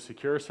connecting to a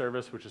secure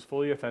service which is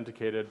fully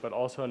authenticated but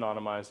also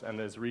anonymized and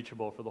is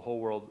reachable for the whole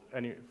world,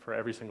 for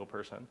every single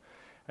person.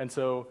 And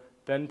so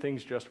then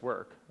things just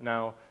work.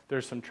 Now,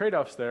 there's some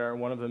trade-offs there.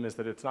 One of them is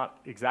that it's not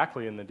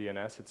exactly in the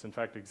DNS. It's in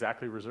fact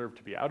exactly reserved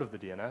to be out of the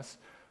DNS.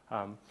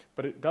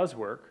 But it does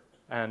work,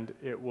 and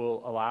it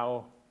will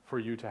allow for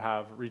you to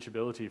have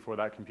reachability for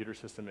that computer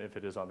system if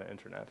it is on the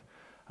internet.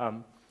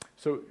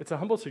 So it's a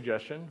humble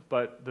suggestion,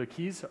 but the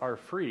keys are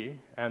free,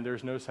 and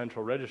there's no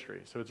central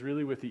registry. So it's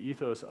really with the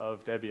ethos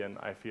of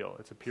Debian, I feel.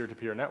 It's a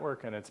peer-to-peer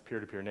network, and it's a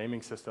peer-to-peer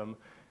naming system,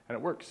 and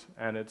it works,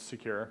 and it's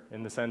secure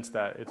in the sense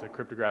that it's a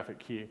cryptographic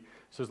key.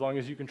 So as long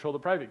as you control the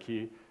private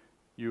key,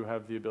 you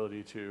have the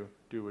ability to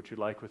do what you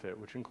like with it,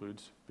 which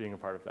includes being a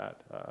part of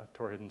that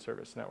Tor hidden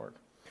service network.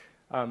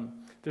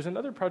 There's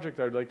another project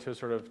that I'd like to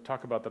sort of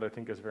talk about that I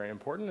think is very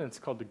important, and it's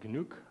called the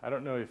GNUC. I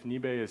don't know if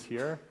Nibe is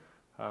here.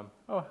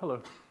 Oh,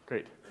 hello.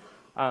 Great.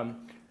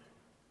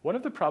 One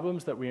of the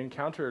problems that we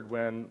encountered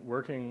when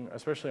working,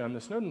 especially on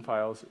the Snowden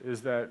files,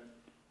 is that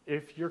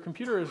if your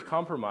computer is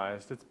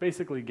compromised, it's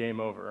basically game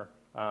over.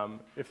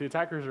 If the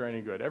attackers are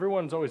any good.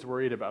 Everyone's always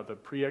worried about the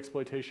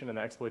pre-exploitation and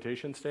the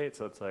exploitation state,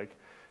 so it's like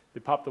they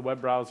pop the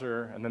web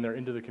browser and then they're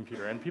into the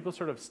computer, and people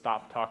sort of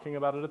stop talking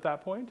about it at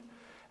that point.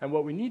 And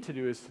what we need to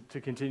do is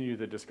to continue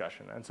the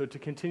discussion. And so to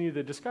continue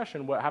the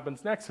discussion, what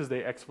happens next is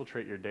they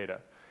exfiltrate your data.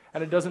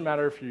 And it doesn't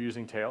matter if you're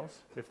using Tails.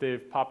 If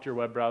they've popped your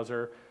web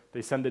browser,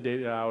 they send the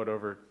data out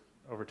over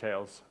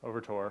Tails, over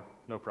Tor,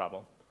 no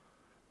problem.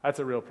 That's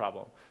a real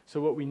problem.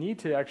 So what we need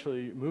to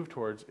actually move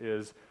towards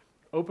is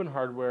open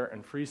hardware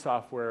and free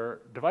software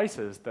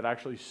devices that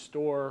actually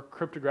store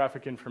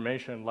cryptographic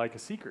information like a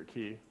secret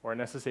key or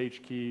an SSH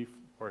key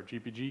or a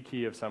GPG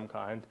key of some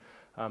kind.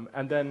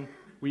 And then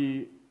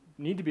we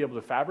need to be able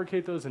to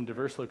fabricate those in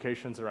diverse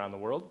locations around the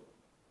world.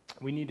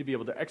 We need to be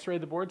able to X-ray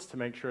the boards to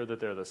make sure that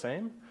they're the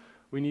same.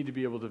 We need to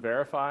be able to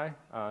verify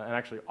and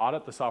actually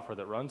audit the software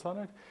that runs on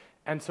it.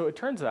 And so it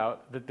turns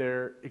out that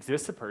there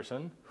exists a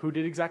person who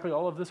did exactly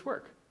all of this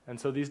work. And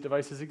so these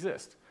devices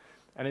exist.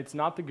 And it's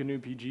not the GNU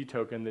PG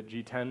token that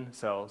G10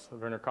 sells, the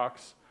Werner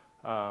Cox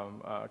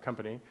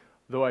company.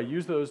 Though I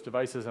use those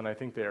devices and I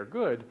think they are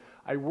good,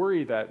 I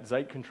worry that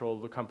Zeit Control,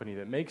 the company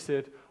that makes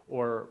it,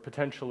 or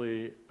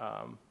potentially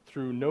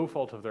through no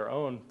fault of their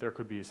own, there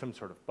could be some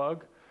sort of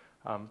bug.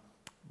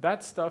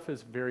 That stuff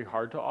is very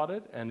hard to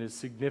audit and is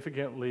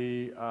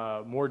significantly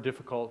more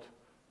difficult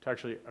to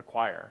actually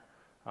acquire.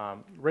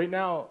 Right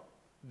now,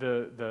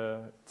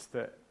 it's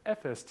the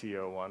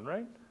FST01,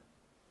 right?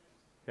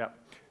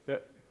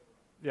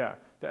 Yeah.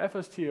 The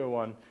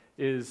FST01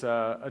 is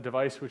a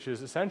device which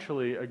is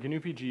essentially a GNU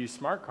PG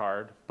smart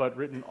card, but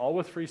written all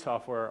with free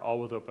software, all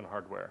with open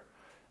hardware.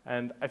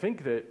 And I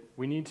think that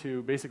we need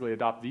to basically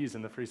adopt these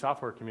in the free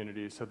software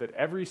community so that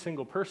every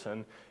single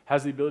person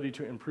has the ability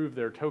to improve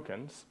their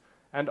tokens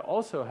and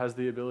also has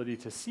the ability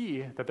to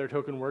see that their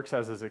token works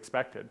as is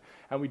expected.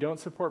 And we don't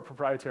support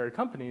proprietary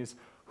companies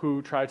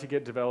who try to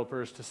get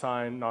developers to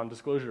sign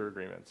non-disclosure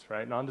agreements,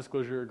 right?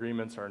 Non-disclosure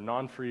agreements are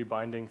non-free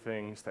binding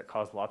things that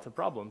cause lots of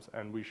problems,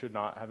 and we should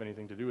not have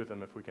anything to do with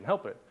them if we can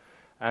help it.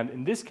 And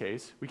in this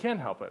case, we can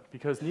help it,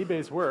 because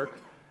Nibei's work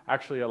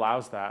actually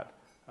allows that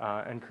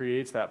and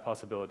creates that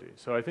possibility.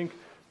 So I think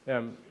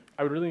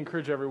I would really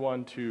encourage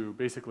everyone to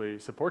basically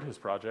support his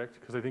project,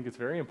 because I think it's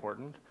very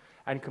important.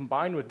 And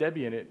combined with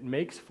Debian, it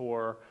makes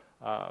for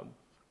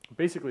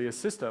basically a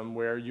system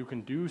where you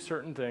can do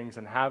certain things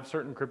and have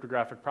certain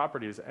cryptographic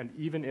properties, and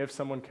even if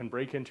someone can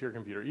break into your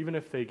computer, even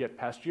if they get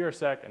past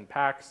GRSec and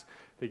PAX,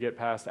 they get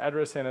past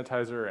address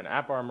sanitizer and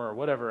AppArmor or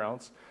whatever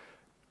else,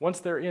 once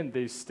they're in,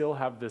 they still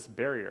have this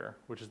barrier,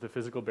 which is the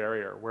physical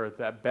barrier, where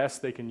at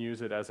best they can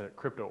use it as a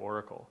crypto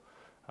oracle.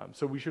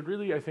 So we should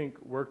really, I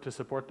think, work to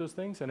support those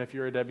things. And if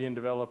you're a Debian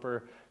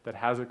developer that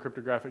has a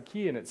cryptographic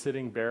key and it's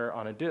sitting bare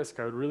on a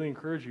disk, I would really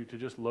encourage you to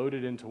just load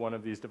it into one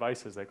of these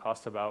devices. They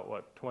cost about,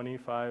 what,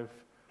 25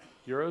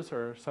 euros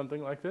or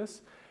something like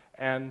this.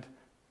 And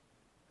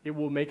it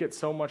will make it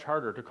so much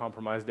harder to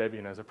compromise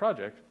Debian as a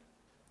project,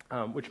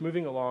 which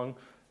moving along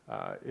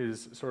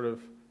is sort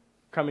of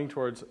coming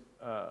towards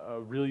a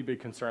really big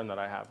concern that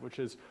I have, which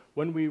is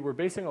when we were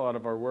basing a lot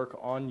of our work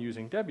on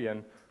using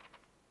Debian,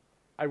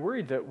 I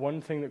worried that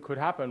one thing that could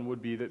happen would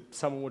be that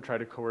someone would try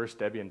to coerce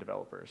Debian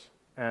developers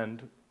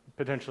and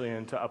potentially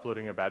into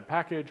uploading a bad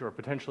package, or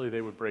potentially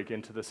they would break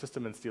into the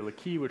system and steal a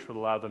key which would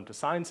allow them to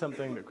sign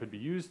something that could be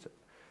used.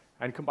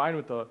 And combined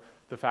with the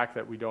fact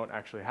that we don't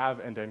actually have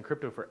end-to-end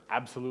crypto for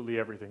absolutely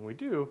everything we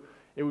do,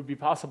 it would be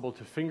possible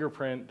to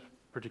fingerprint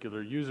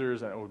particular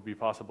users, and it would be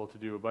possible to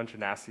do a bunch of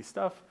nasty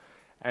stuff,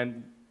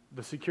 and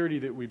the security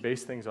that we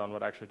base things on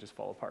would actually just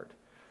fall apart.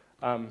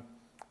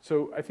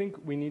 So I think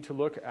we need to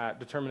look at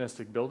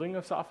deterministic building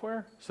of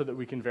software so that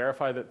we can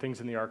verify that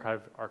things in the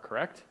archive are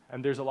correct.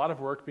 And there's a lot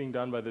of work being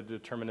done by the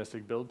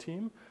deterministic build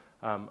team.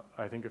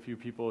 I think a few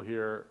people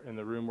here in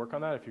the room work on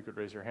that, if you could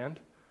raise your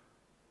hand.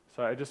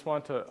 So I just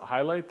want to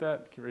highlight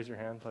that. Can you raise your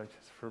hand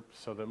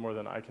so that more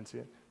than I can see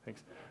it?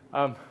 Thanks.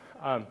 I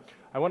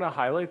want to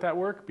highlight that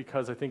work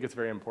because I think it's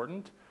very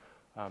important.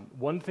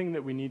 One thing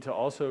that we need to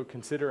also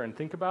consider and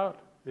think about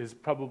is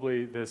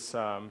probably this.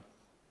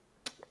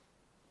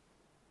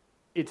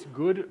 It's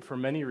good for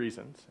many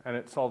reasons, and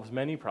it solves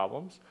many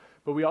problems,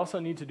 but we also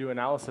need to do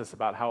analysis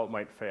about how it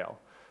might fail.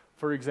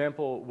 For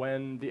example,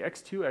 when the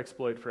X2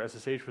 exploit for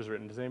SSH was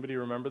written, does anybody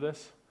remember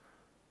this?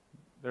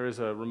 There is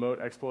a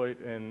remote exploit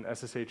in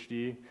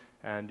SSHD,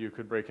 and you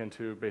could break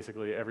into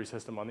basically every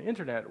system on the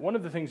internet. One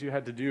of the things you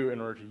had to do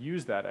in order to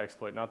use that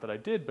exploit, not that I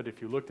did, but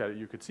if you looked at it,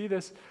 you could see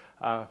this,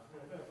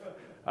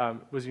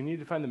 was you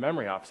needed to find the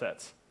memory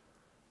offsets.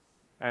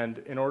 And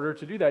in order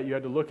to do that, you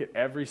had to look at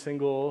every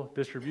single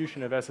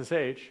distribution of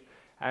SSH.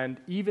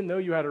 And even though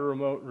you had a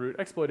remote root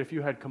exploit, if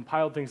you had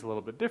compiled things a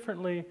little bit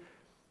differently,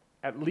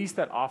 at least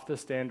that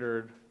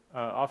off-the-shelf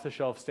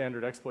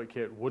standard exploit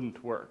kit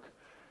wouldn't work.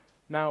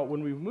 Now,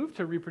 when we move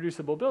to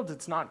reproducible builds,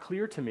 it's not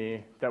clear to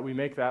me that we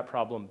make that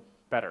problem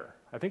better.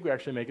 I think we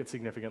actually make it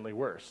significantly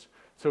worse.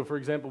 So for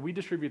example, we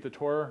distribute the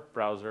Tor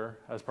browser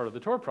as part of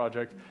the Tor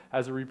project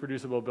as a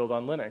reproducible build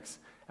on Linux.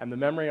 And the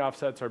memory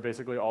offsets are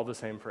basically all the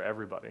same for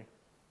everybody.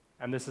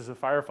 And this is a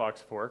Firefox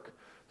fork,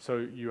 so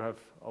you have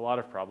a lot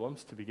of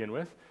problems to begin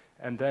with,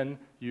 and then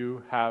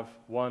you have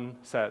one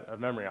set of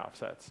memory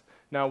offsets.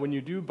 Now, when you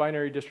do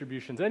binary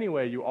distributions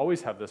anyway, you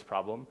always have this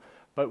problem,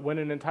 but when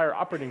an entire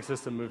operating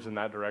system moves in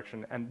that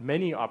direction, and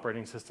many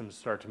operating systems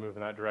start to move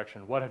in that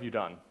direction, what have you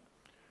done?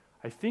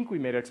 I think we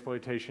made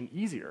exploitation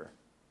easier,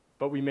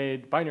 but we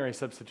made binary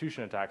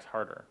substitution attacks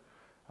harder.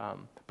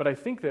 But I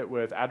think that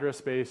with address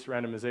space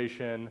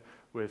randomization,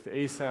 with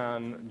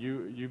ASAN,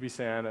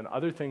 UBSAN, and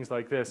other things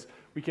like this,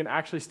 we can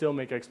actually still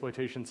make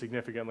exploitation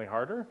significantly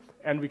harder,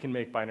 and we can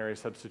make binary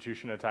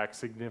substitution attacks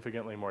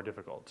significantly more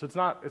difficult. So it's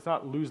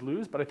not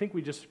lose-lose, but I think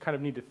we just kind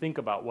of need to think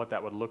about what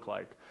that would look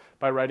like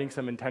by writing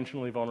some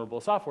intentionally vulnerable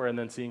software and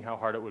then seeing how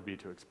hard it would be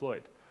to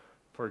exploit,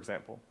 for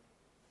example.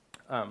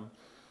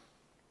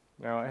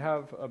 Now I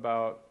have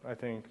about, I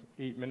think,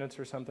 8 minutes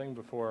or something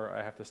before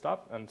I have to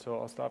stop, and so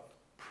I'll stop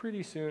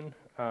pretty soon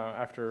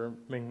after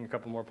making a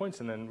couple more points,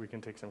 and then we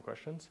can take some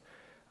questions.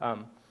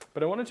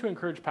 But I wanted to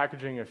encourage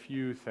packaging a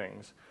few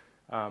things.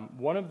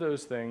 One of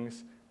those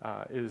things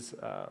is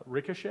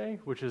Ricochet,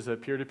 which is a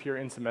peer-to-peer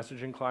instant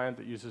messaging client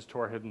that uses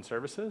Tor hidden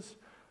services.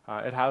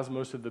 It has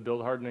most of the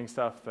build hardening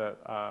stuff that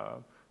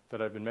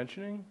I've been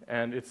mentioning,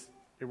 and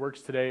it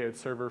works today. It's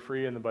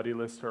server-free, and the buddy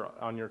lists are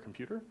on your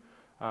computer.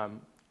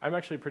 I'm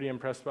actually pretty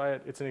impressed by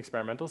it. It's an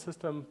experimental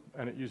system,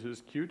 and it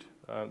uses Qt,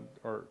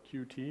 or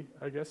Qt,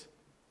 I guess.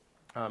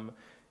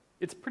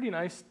 It's pretty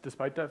nice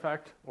despite that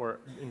fact, or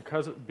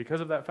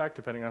because of that fact,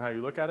 depending on how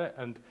you look at it,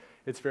 and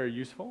it's very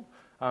useful.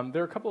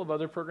 There are a couple of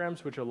other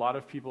programs which a lot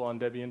of people on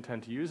Debian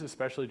tend to use,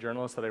 especially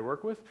journalists that I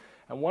work with,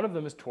 and one of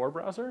them is Tor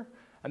Browser.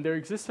 And there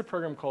exists a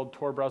program called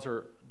Tor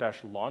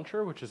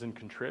Browser-Launcher, which is in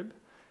Contrib.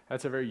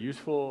 That's a very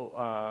useful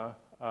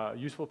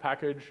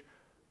package.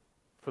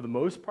 For the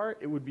most part,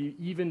 it would be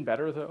even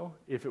better, though,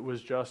 if it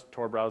was just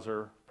Tor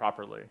Browser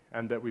properly,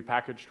 and that we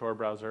package Tor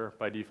Browser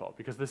by default,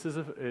 because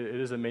it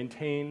is a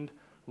maintained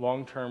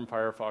long-term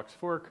Firefox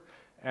fork,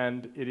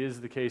 and it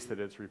is the case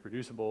that it's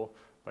reproducible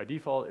by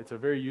default. It's a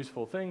very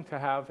useful thing to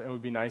have, and it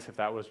would be nice if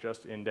that was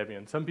just in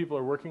Debian. Some people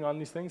are working on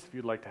these things. If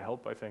you'd like to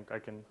help, I think I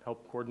can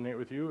help coordinate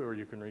with you, or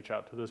you can reach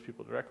out to those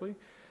people directly.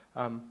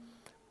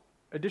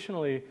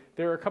 Additionally,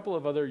 there are a couple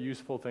of other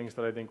useful things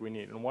that I think we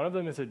need, and one of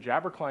them is a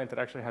Jabber client that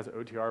actually has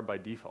OTR by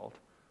default,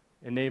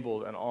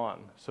 enabled and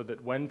on, so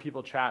that when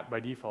people chat by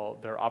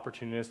default, they're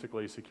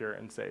opportunistically secure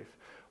and safe.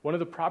 One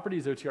of the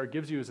properties OTR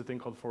gives you is a thing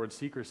called forward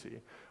secrecy,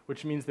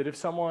 which means that if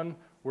someone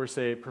were,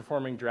 say,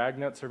 performing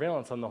dragnet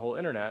surveillance on the whole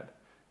internet,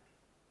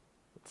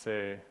 let's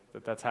say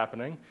that that's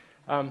happening,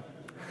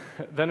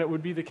 then it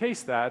would be the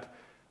case that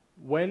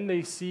when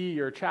they see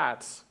your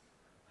chats,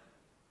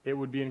 it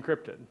would be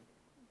encrypted.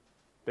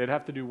 They'd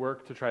have to do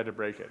work to try to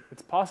break it.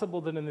 It's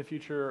possible that in the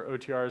future,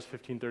 OTR's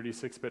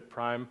 1536-bit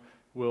prime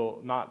will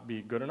not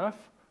be good enough,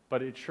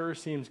 but it sure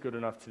seems good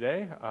enough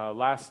today.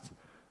 Last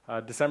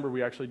December,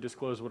 we actually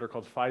disclosed what are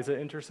called FISA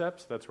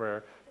intercepts. That's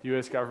where the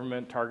US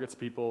government targets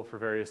people for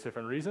various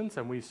different reasons,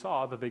 and we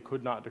saw that they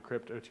could not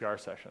decrypt OTR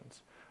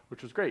sessions,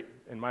 which was great,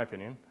 in my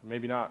opinion.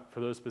 Maybe not for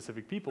those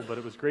specific people, but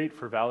it was great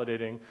for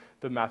validating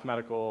the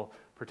mathematical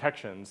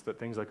protections that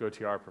things like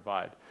OTR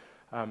provide.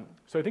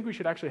 So I think we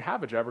should actually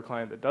have a Jabber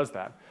client that does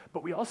that.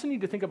 But we also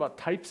need to think about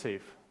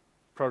type-safe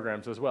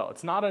programs as well.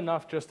 It's not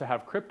enough just to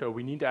have crypto.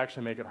 We need to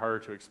actually make it harder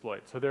to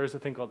exploit. So there's a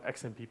thing called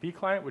XMPP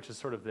client, which is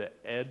sort of the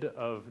ED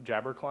of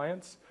Jabber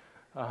clients.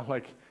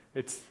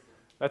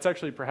 That's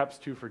actually perhaps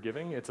too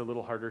forgiving. It's a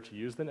little harder to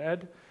use than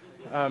ED.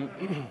 I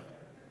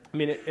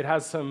mean, it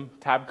has some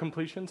tab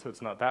completion, so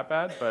it's not that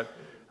bad, but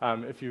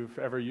if you've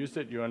ever used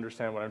it, you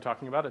understand what I'm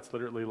talking about. It's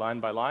literally line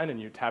by line, and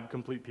you tab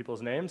complete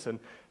people's names, and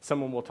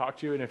someone will talk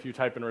to you, and if you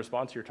type in a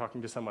response, you're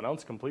talking to someone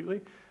else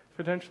completely,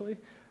 potentially.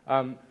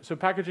 So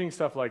packaging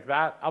stuff like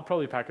that, I'll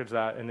probably package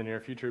that in the near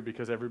future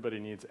because everybody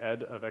needs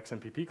ED of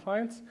XMPP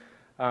clients.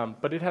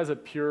 But it has a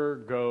pure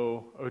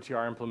Go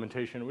OTR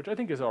implementation, which I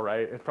think is all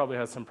right. It probably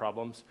has some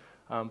problems,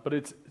 but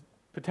it's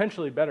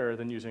potentially better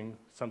than using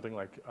something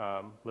like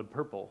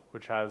libpurple,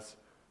 which has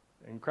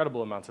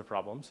incredible amounts of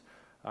problems.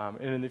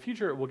 And in the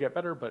future, it will get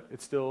better, but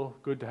it's still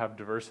good to have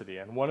diversity.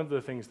 And one of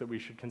the things that we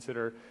should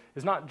consider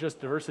is not just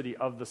diversity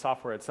of the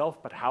software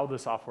itself, but how the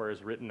software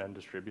is written and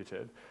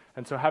distributed.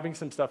 And so having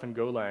some stuff in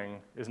Golang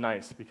is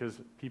nice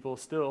because people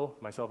still,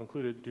 myself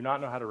included, do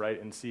not know how to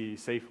write in C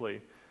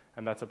safely,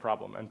 and that's a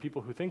problem. And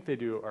people who think they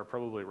do are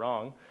probably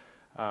wrong.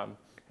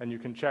 And you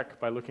can check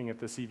by looking at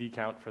the CV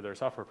count for their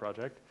software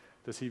project.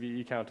 The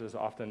CVE count is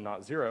often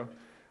not 0.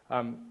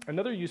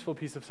 Another useful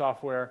piece of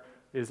software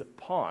is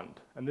Pond,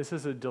 and this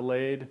is a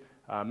delayed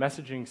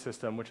messaging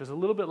system, which is a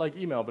little bit like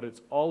email, but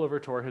it's all over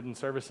Tor hidden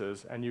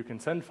services, and you can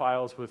send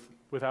files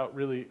without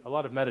really a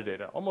lot of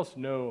metadata, almost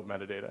no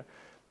metadata.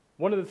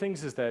 One of the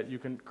things is that you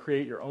can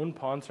create your own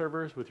Pond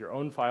servers with your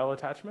own file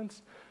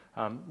attachments.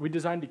 We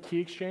designed a key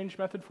exchange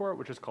method for it,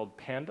 which is called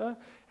Panda,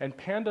 and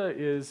Panda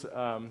is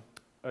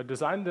a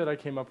design that I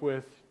came up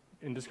with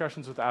in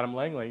discussions with Adam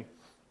Langley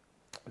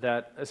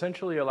that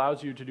essentially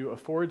allows you to do a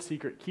forward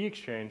secret key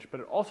exchange, but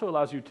it also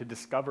allows you to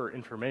discover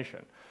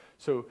information.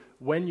 So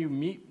when you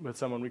meet with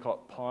someone, we call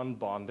it pond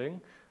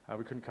bonding.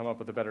 We couldn't come up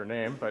with a better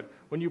name, but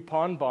when you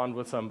pond bond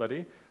with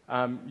somebody,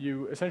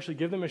 you essentially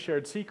give them a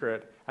shared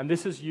secret, and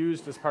this is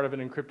used as part of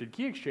an encrypted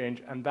key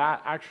exchange, and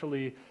that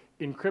actually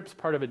encrypts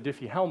part of a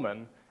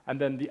Diffie-Hellman, and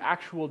then the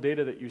actual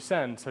data that you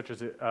send, such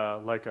as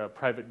like a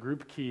private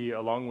group key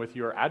along with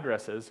your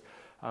addresses,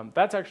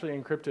 that's actually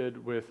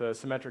encrypted with a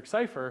symmetric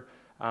cipher.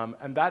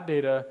 And that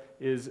data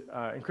is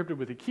encrypted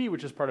with a key,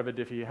 which is part of a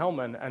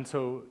Diffie-Hellman. And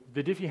so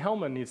the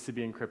Diffie-Hellman needs to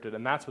be encrypted,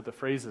 and that's what the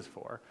phrase is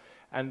for.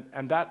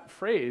 And that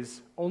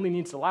phrase only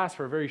needs to last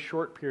for a very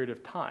short period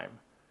of time.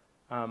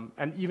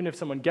 And even if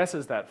someone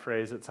guesses that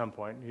phrase at some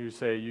point, you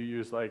say you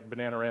use like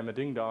banana-rama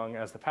ding-dong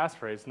as the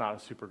passphrase, not a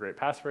super great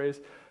passphrase,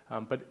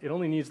 but it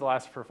only needs to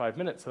last for 5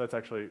 minutes, so that's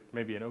actually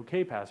maybe an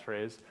okay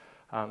passphrase.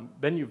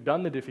 Then you've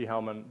done the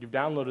Diffie-Hellman, you've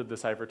downloaded the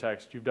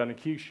ciphertext, you've done a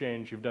key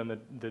exchange, you've done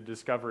the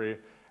discovery,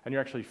 and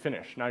you're actually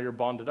finished. Now you're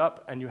bonded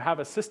up, and you have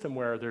a system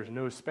where there's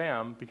no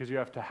spam because you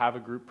have to have a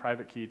group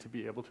private key to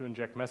be able to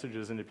inject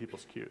messages into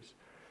people's queues.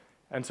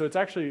 And so it's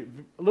actually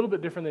a little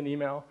bit different than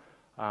email.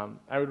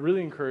 I would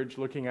really encourage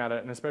looking at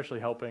it and especially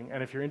helping.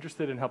 And if you're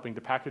interested in helping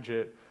to package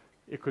it,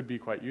 it could be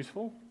quite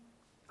useful.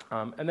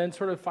 And then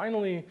sort of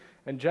finally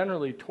and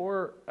generally,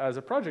 Tor as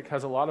a project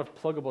has a lot of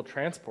pluggable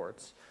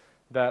transports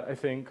that I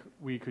think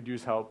we could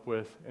use help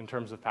with in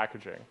terms of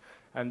packaging.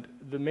 And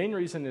the main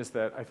reason is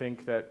that I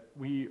think that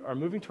we are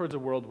moving towards a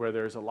world where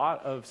there's a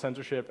lot of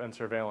censorship and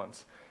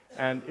surveillance.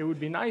 And it would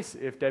be nice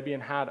if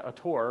Debian had a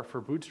Tor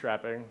for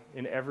bootstrapping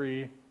in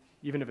every,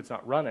 even if it's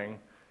not running,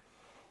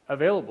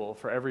 available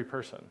for every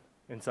person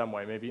in some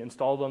way, maybe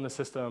installed on the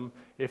system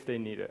if they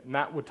need it. And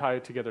that would tie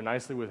it together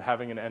nicely with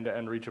having an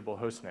end-to-end reachable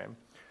hostname.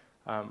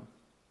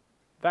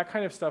 That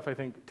kind of stuff, I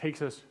think,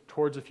 takes us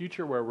towards a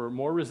future where we're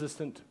more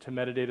resistant to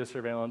metadata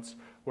surveillance,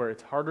 where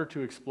it's harder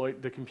to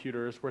exploit the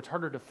computers, where it's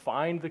harder to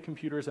find the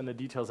computers and the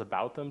details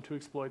about them to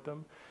exploit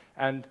them,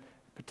 and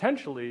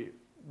potentially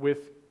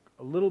with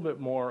a little bit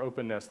more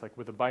openness, like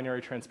with a binary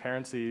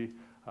transparency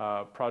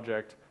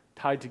project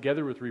tied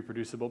together with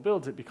reproducible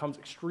builds, it becomes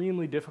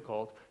extremely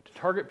difficult to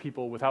target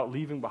people without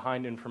leaving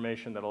behind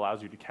information that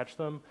allows you to catch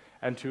them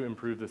and to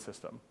improve the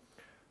system.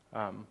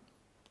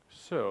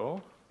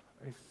 So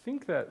I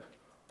think that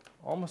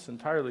almost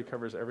entirely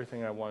covers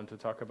everything I wanted to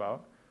talk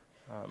about.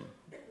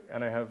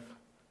 And I have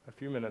a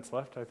few minutes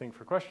left, I think,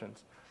 for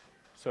questions.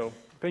 So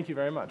thank you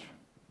very much.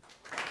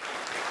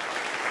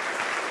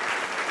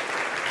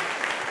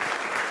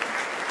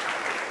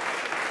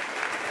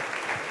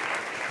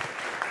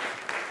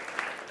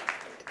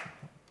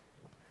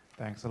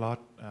 Thanks a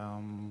lot.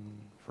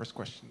 First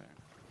question there.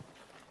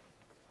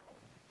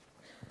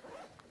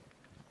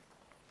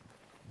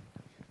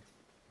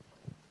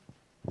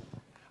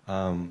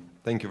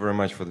 Thank you very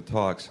much for the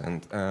talks.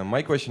 And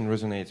my question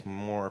resonates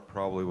more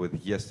probably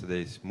with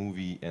yesterday's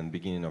movie and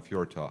beginning of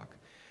your talk.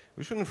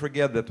 We shouldn't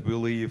forget that we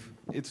live,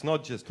 it's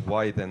not just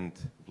white and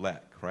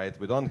black, right?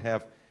 We don't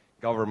have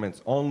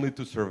governments only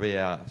to survey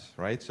us,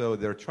 right? So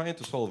they're trying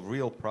to solve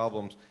real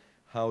problems,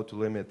 how to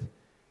limit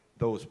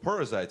those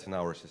parasites in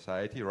our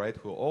society, right,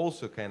 who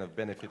also kind of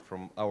benefit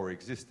from our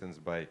existence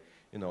by,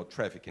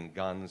 trafficking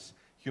guns,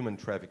 human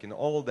trafficking,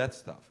 all that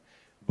stuff.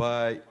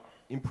 By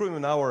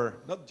improving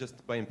not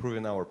just by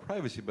improving our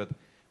privacy, but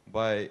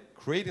by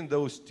creating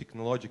those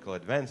technological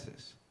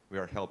advances, we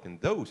are helping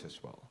those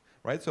as well,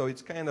 right? So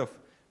it's kind of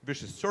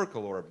vicious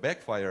circle or a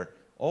backfire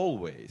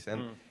always.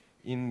 And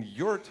in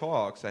your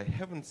talks, I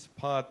haven't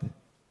spotted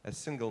a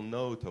single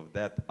note of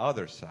that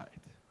other side,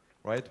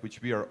 right,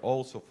 which we are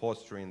also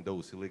fostering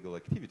those illegal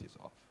activities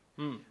of,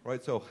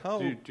 right? So how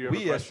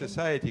we as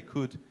society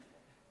could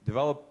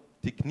develop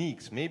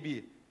techniques,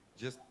 maybe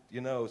just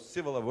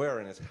civil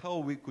awareness, how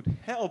we could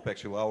help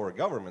actually our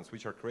governments,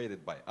 which are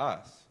created by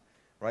us,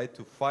 right,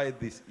 to fight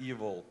this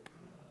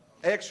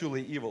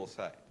actually evil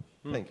side.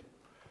 Thank you.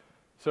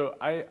 So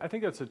I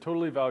think that's a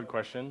totally valid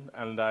question,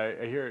 and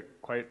I hear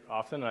it quite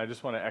often, and I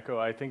just want to echo,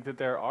 I think that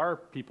there are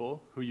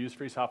people who use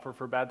free software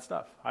for bad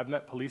stuff. I've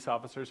met police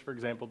officers, for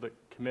example, that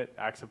commit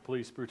acts of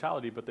police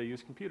brutality, but they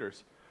use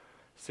computers.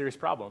 Serious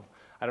problem.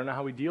 I don't know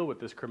how we deal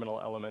with this criminal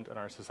element in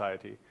our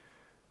society,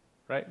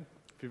 right?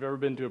 If you've ever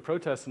been to a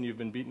protest and you've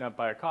been beaten up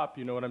by a cop,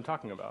 you know what I'm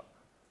talking about,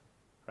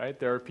 right?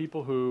 There are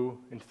people who,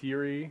 in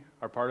theory,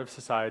 are part of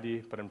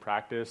society, but in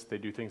practice, they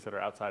do things that are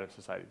outside of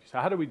society. So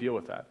how do we deal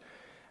with that?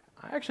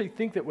 I actually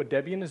think that what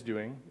Debian is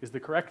doing is the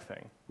correct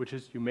thing, which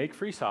is you make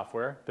free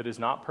software that is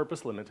not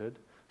purpose limited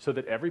so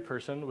that every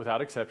person,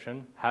 without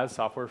exception, has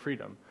software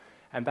freedom.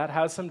 And that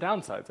has some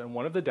downsides. And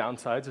one of the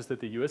downsides is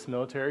that the US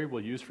military will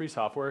use free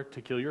software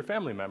to kill your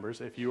family members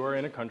if you are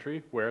in a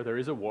country where there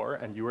is a war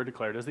and you are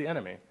declared as the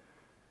enemy.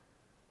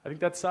 I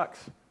think that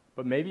sucks.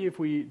 But maybe if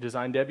we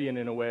design Debian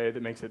in a way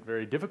that makes it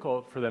very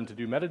difficult for them to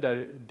do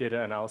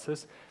metadata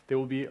analysis, they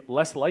will be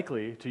less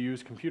likely to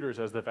use computers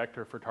as the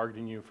vector for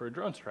targeting you for a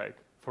drone strike,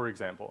 for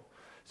example.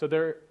 So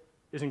there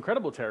is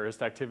incredible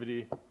terrorist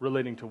activity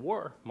relating to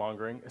war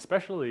mongering,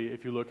 especially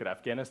if you look at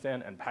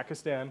Afghanistan and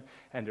Pakistan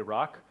and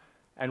Iraq.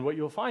 And what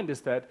you'll find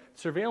is that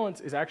surveillance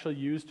is actually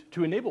used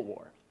to enable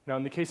war. Now,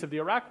 in the case of the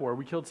Iraq war,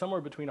 we killed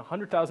somewhere between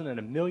 100,000 and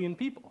 1 million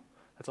people.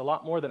 That's a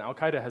lot more than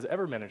Al-Qaeda has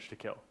ever managed to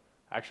kill,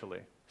 actually.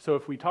 So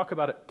if we talk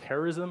about it,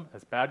 terrorism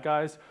as bad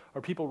guys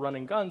or people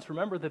running guns,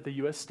 remember that the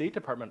US State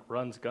Department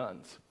runs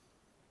guns,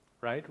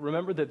 right?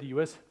 Remember that the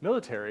US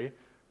military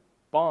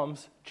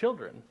bombs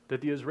children,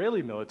 that the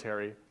Israeli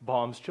military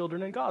bombs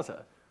children in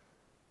Gaza.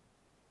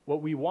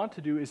 What we want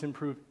to do is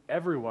improve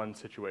everyone's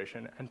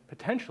situation, and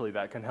potentially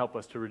that can help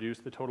us to reduce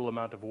the total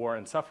amount of war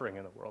and suffering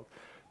in the world.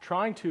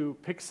 Trying to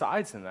pick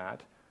sides in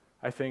that,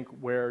 I think,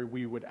 where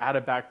we would add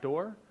a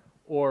backdoor,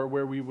 or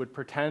where we would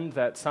pretend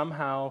that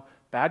somehow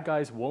bad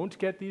guys won't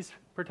get these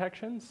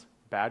protections,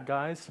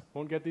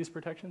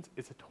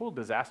 it's a total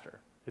disaster.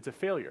 It's a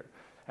failure.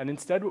 And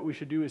instead what we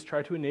should do is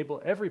try to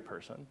enable every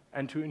person,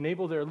 and to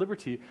enable their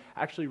liberty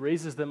actually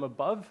raises them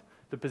above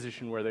the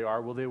position where they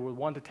are, where they will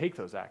want to take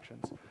those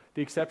actions.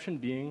 The exception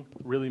being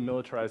really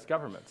militarized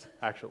governments,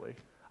 actually.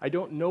 I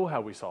don't know how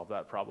we solve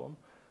that problem,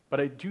 but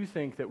I do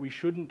think that we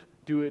shouldn't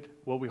do it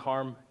while we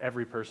harm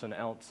every person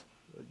else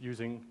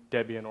using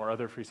Debian or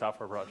other free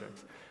software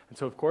projects. And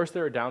so of course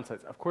there are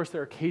downsides. Of course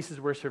there are cases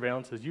where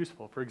surveillance is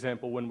useful. For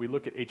example, when we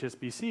look at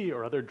HSBC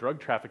or other drug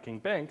trafficking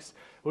banks,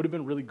 it would have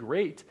been really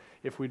great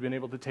if we'd been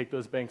able to take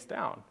those banks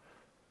down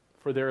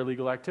for their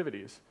illegal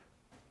activities.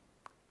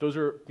 Those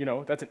are,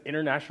 that's an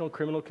international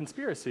criminal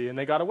conspiracy, and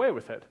they got away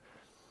with it.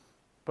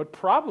 But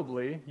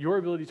probably your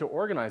ability to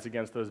organize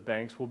against those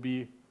banks will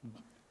be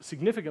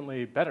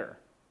significantly better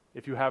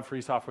if you have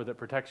free software that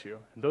protects you.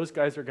 And those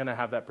guys are going to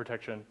have that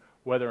protection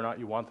whether or not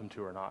you want them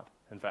to or not,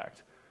 in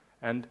fact.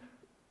 And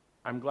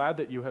I'm glad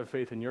that you have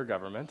faith in your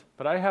government,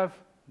 but I have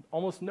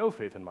almost no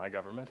faith in my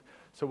government.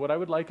 So what I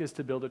would like is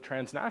to build a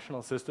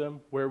transnational system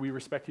where we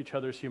respect each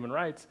other's human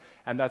rights,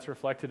 and that's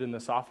reflected in the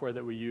software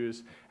that we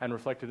use and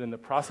reflected in the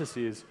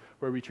processes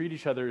where we treat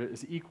each other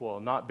as equal,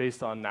 not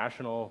based on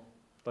national,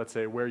 let's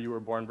say, where you were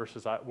born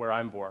versus where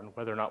I'm born,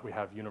 whether or not we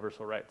have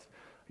universal rights.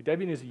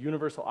 Debian is a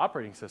universal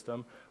operating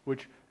system,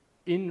 which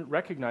in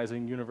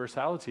recognizing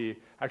universality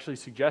actually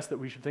suggests that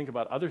we should think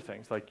about other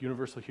things like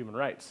universal human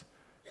rights.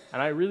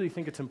 And I really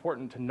think it's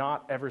important to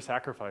not ever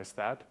sacrifice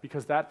that,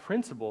 because that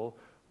principle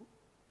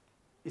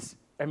is,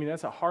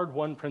 that's a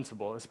hard-won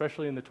principle,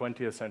 especially in the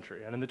 20th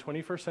century. And in the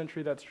 21st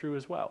century, that's true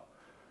as well.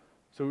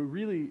 So I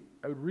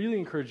would really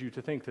encourage you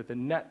to think that the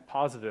net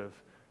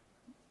positive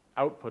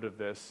output of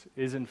this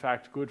is in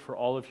fact good for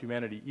all of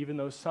humanity, even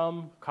though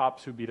some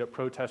cops who beat up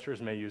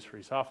protesters may use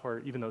free software,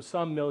 even though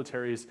some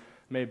militaries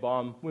may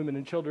bomb women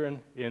and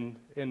children in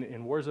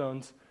war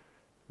zones.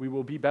 We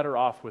will be better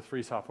off with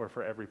free software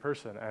for every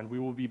person, and we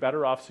will be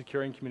better off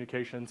securing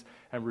communications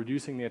and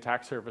reducing the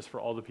attack surface for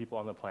all the people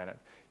on the planet,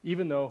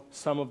 even though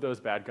some of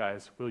those bad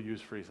guys will use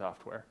free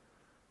software.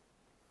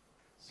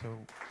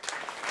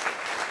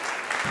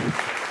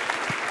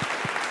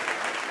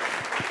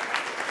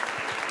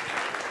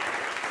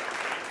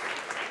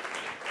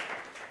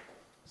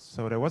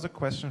 So there was a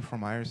question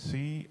from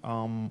IRC.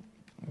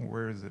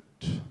 Where is it?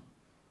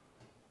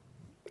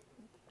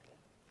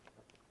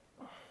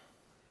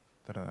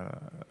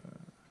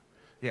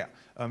 Yeah.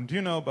 Do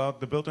you know about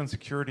the built-in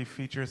security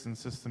features in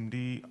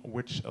systemd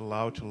which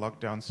allow to lock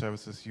down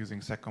services using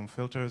seccomp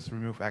filters,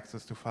 remove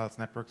access to files,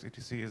 networks,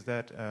 etc.? Is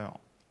that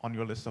on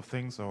your list of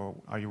things, or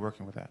are you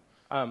working with that?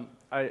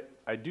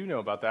 I do know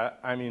about that.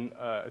 I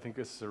think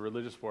this is a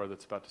religious war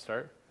that's about to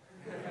start.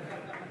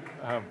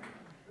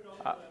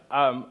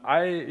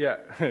 Yeah,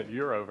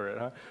 you're over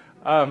it,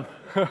 huh?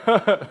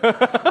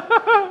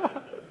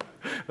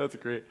 That's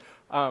great.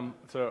 All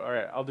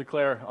right, I'll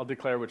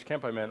declare which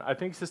camp I'm in. I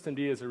think systemd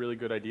is a really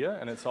good idea,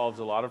 and it solves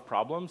a lot of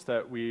problems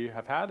that we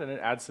have had, and it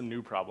adds some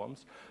new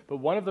problems. But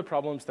one of the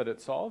problems that it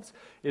solves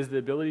is the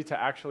ability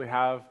to actually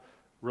have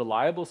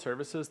reliable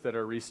services that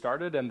are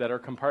restarted and that are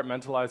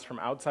compartmentalized from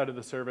outside of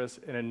the service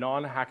in a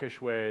non-hackish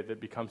way that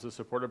becomes a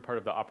supported part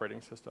of the operating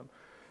system.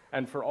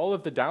 And for all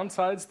of the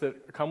downsides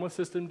that come with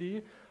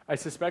systemd, I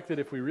suspect that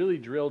if we really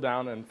drill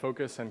down and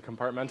focus and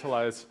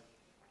compartmentalize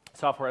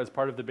software as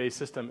part of the base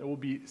system, it will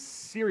be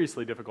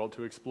seriously difficult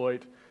to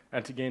exploit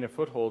and to gain a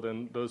foothold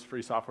in those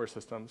free software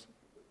systems.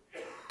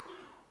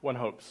 One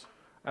hopes.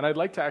 And I'd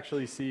like to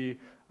actually see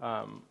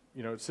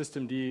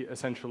systemd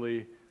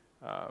essentially,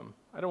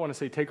 I don't want to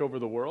say take over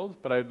the world,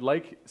 but I'd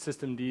like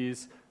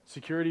systemd's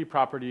security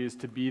properties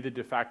to be the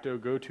de facto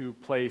go-to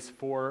place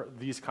for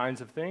these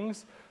kinds of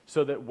things,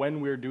 so that when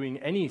we're doing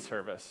any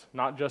service,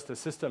 not just a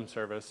system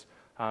service,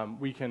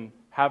 we can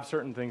have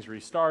certain things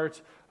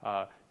restart,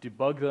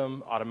 debug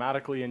them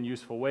automatically in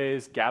useful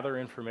ways, gather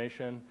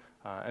information.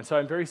 And so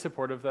I'm very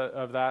supportive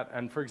of that.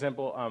 And for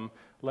example,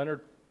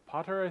 Leonard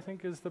Potter, I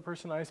think, is the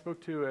person I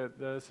spoke to at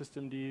the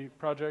systemd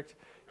project.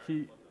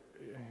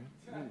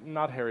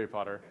 Not Harry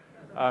Potter.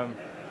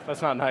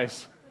 That's not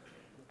nice.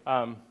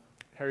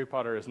 Harry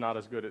Potter is not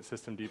as good at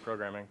systemd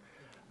programming.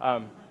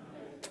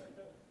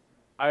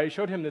 I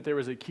showed him that there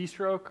was a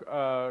keystroke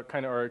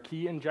or a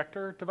key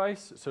injector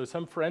device. So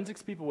some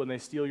forensics people, when they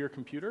steal your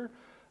computer,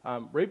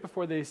 right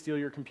before they steal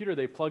your computer,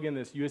 they plug in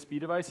this USB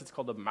device. It's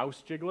called a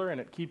mouse jiggler,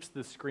 and it keeps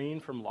the screen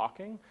from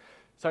locking.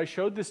 So I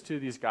showed this to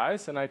these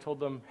guys, and I told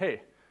them,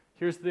 hey,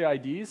 here's the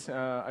IDs.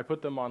 I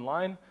put them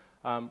online.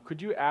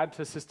 Could you add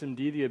to systemd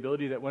the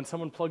ability that when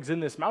someone plugs in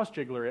this mouse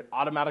jiggler, it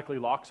automatically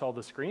locks all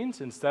the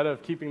screens instead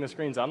of keeping the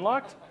screens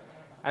unlocked?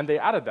 And they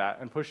added that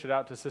and pushed it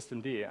out to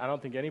systemd. I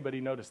don't think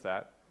anybody noticed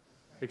that,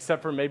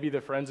 except for maybe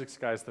the forensics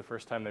guys the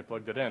first time they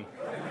plugged it in.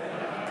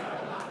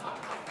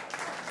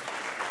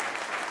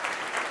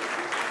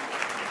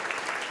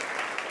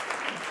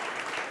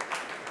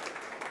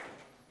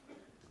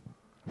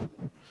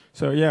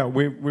 So yeah,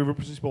 with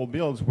reproducible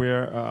builds,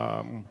 we're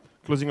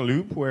closing a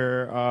loop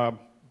where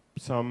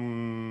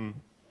some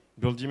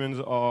build daemons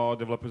or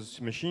developers'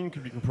 machine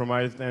could be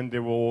compromised, and they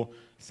will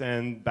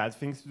send bad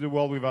things to the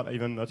world without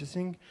even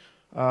noticing.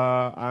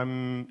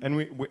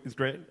 It's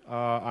great.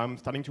 I'm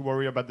starting to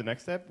worry about the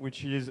next step,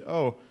 which is,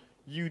 oh,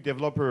 you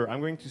developer, I'm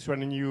going to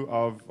threaten you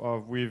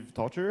with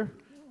torture,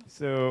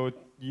 so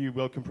you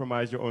will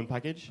compromise your own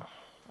package.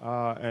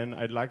 And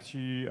I'd like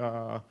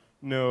to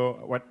know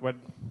what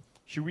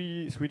should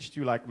we switch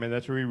to, like,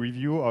 mandatory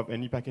review of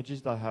any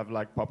packages that have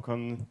like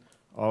popcorn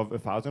of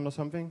 1,000 or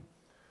something?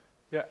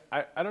 Yeah,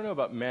 I don't know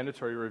about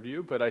mandatory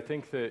review, but I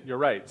think that you're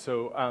right.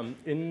 So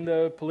in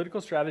the political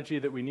strategy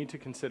that we need to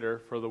consider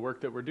for the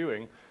work that we're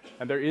doing,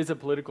 and there is a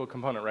political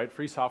component, right?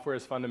 Free software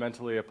is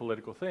fundamentally a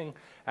political thing,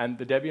 and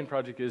the Debian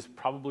project is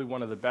probably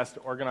one of the best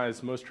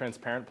organized, most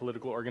transparent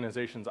political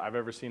organizations I've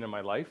ever seen in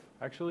my life,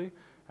 actually.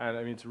 And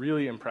I mean, it's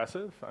really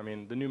impressive. I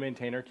mean, the new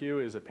maintainer queue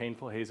is a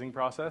painful hazing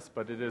process,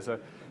 but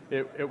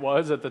it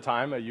was at the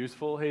time a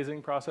useful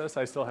hazing process.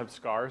 I still have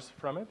scars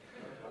from it.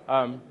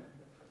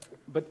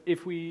 But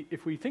if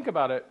we think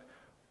about it,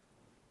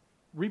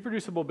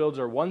 reproducible builds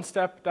are one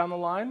step down the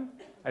line,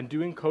 and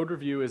doing code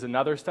review is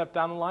another step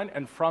down the line,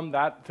 and from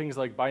that, things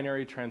like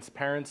binary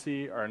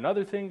transparency are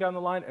another thing down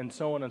the line, and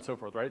so on and so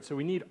forth, right? So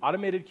we need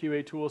automated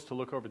QA tools to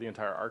look over the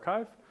entire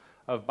archive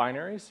of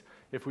binaries,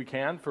 if we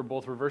can, for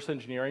both reverse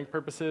engineering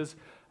purposes,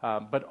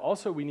 but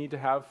also we need to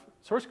have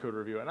source code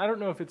review. And I don't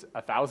know if it's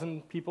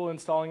 1,000 people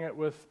installing it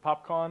with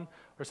PopCon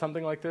or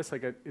something like this.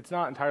 Like it's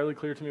not entirely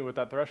clear to me what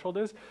that threshold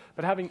is,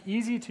 but having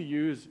easy to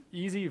use,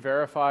 easy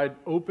verified,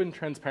 open,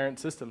 transparent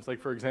systems,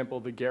 like for example,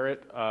 the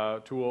Garrett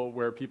tool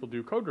where people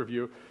do code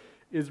review,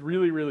 is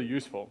really, really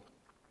useful.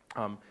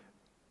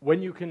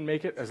 When you can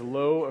make it as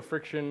low a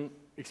friction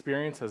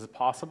experience as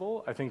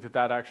possible, I think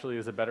that actually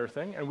is a better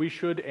thing, and we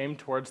should aim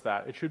towards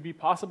that. It should be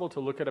possible to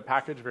look at a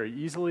package very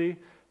easily.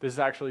 This is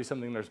actually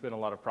something there's been a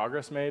lot of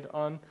progress made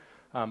on,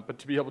 but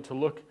to be able to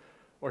look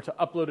or to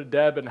upload a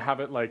deb and have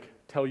it like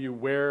tell you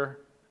where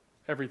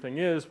everything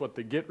is, what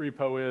the Git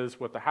repo is,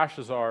 what the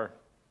hashes are,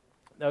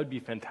 that would be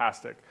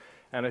fantastic.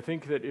 And I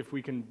think that if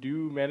we can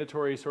do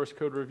mandatory source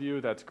code review,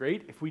 that's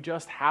great. If we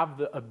just have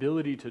the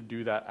ability to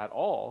do that at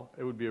all,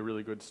 it would be a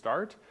really good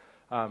start.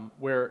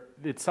 Where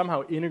it's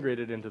somehow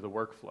integrated into the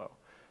workflow.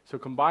 So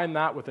combine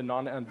that with the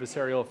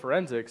non-adversarial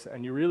forensics,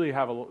 and you really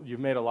have you've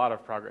made a lot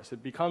of progress.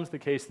 It becomes the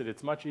case that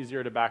it's much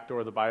easier to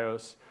backdoor the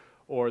BIOS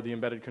or the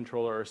embedded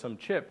controller or some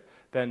chip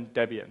than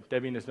Debian.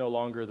 Debian is no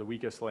longer the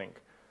weakest link.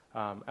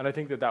 And I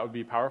think that would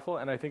be powerful,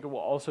 and I think it will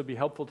also be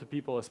helpful to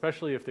people,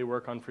 especially if they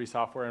work on free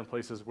software in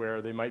places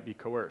where they might be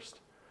coerced.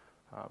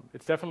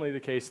 It's definitely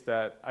the case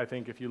that I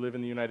think if you live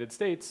in the United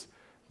States,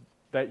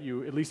 that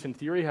you, at least in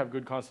theory, have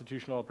good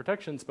constitutional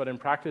protections, but in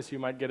practice you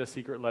might get a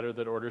secret letter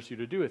that orders you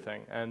to do a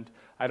thing. And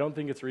I don't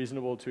think it's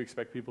reasonable to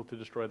expect people to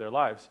destroy their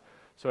lives.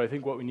 So I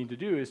think what we need to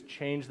do is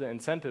change the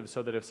incentives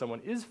so that if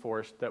someone is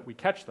forced, that we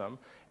catch them.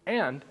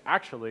 And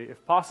actually,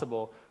 if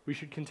possible, we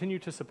should continue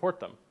to support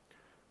them,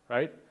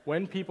 right?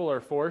 When people are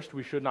forced,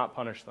 we should not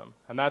punish them.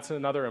 And that's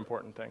another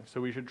important thing.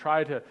 So we should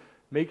try to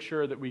make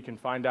sure that we can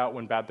find out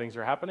when bad things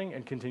are happening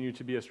and continue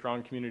to be a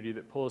strong community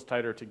that pulls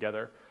tighter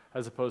together,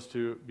 as opposed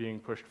to being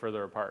pushed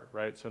further apart,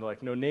 right? So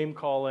like no name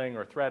calling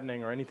or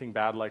threatening or anything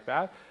bad like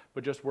that,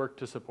 but just work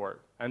to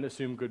support and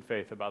assume good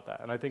faith about that.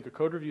 And I think a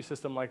code review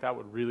system like that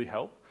would really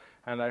help,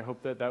 and I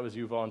hope that was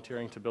you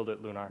volunteering to build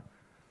it, Lunar.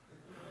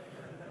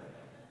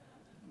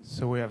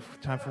 So we have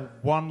time for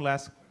one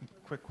last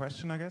quick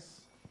question, I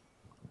guess.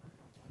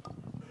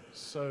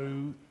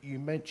 So you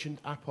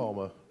mentioned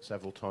AppArmor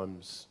several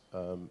times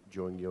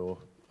during your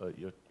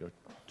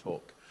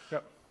talk,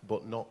 yep.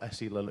 But not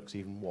SE Linux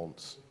even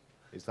once.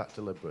 Is that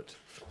deliberate?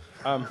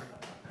 So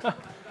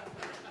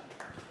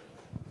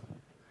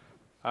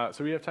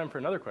we have time for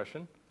another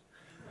question.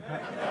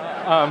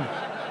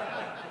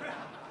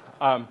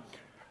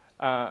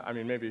 I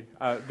mean, maybe.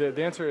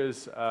 The answer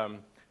is,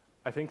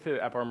 I think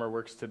that AppArmor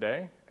works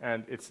today,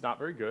 and it's not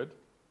very good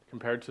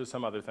compared to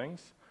some other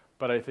things,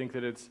 but I think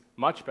that it's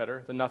much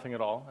better than nothing at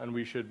all, and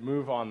we should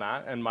move on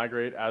that and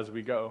migrate as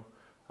we go.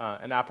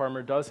 And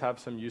AppArmor does have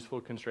some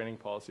useful constraining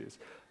policies.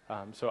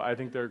 So I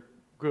think they're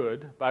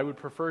good, but I would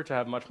prefer to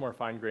have much more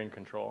fine-grained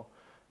control.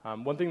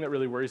 One thing that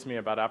really worries me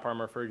about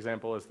AppArmor, for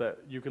example, is that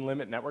you can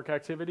limit network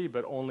activity,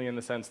 but only in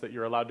the sense that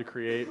you're allowed to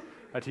create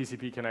a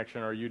TCP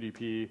connection or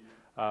UDP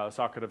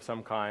socket of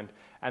some kind.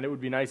 And it would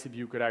be nice if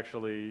you could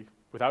actually,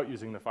 without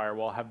using the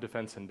firewall, have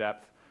defense in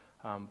depth.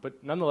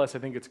 But nonetheless, I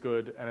think it's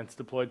good, and it's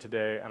deployed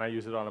today, and I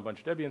use it on a bunch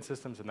of Debian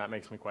systems, and that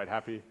makes me quite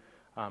happy.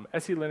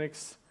 SE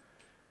Linux,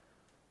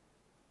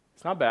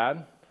 it's not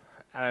bad.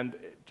 And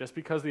just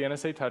because the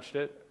NSA touched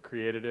it,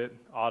 created it,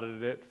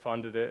 audited it,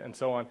 funded it, and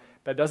so on,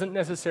 that doesn't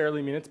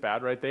necessarily mean it's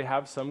bad, right? They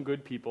have some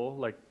good people,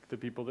 like the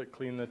people that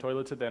clean the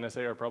toilets at the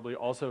NSA are probably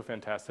also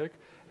fantastic,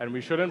 and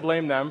we shouldn't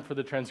blame them for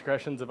the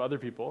transgressions of other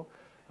people.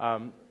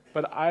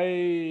 But I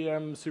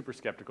am super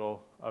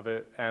skeptical of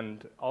it,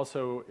 and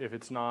also if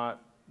it's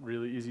not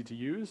really easy to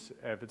use,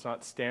 if it's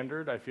not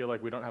standard, I feel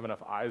like we don't have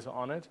enough eyes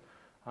on it.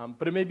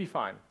 but it may be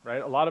fine,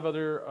 right? A lot of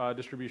other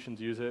distributions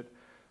use it.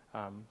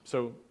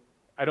 So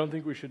I don't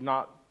think we should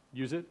not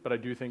use it, but I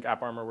do think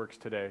AppArmor works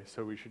today,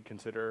 so we should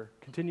consider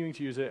continuing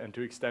to use it and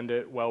to extend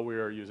it while we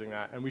are using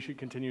that. And we should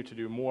continue to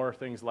do more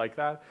things like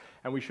that,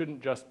 and we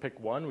shouldn't just pick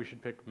one, we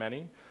should pick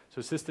many.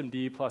 So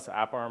systemd plus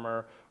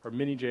AppArmor, or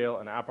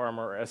minijail and AppArmor,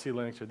 or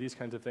SELinux, or these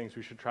kinds of things,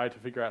 we should try to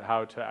figure out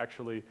how to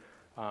actually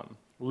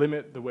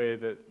limit the way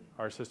that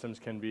our systems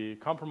can be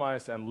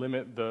compromised and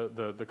limit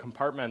the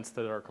compartments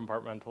that are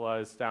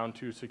compartmentalized down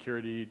to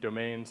security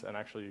domains and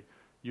actually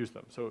use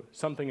them. So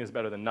something is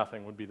better than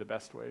nothing would be the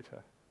best way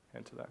to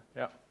answer that.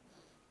 Yeah. Are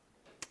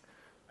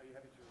you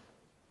happy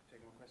to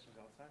take more questions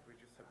outside? We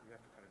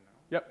have to cut it now.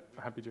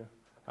 Yep, happy to.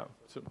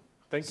 So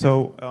thank you.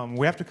 So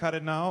we have to cut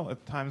it now.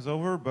 Time's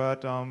over,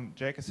 but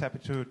Jake is happy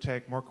to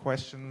take more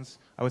questions.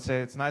 I would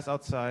say it's nice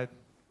outside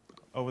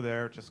over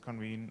there. Just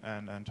convene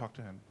and talk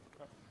to him.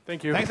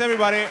 Thank you. Thanks,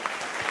 everybody.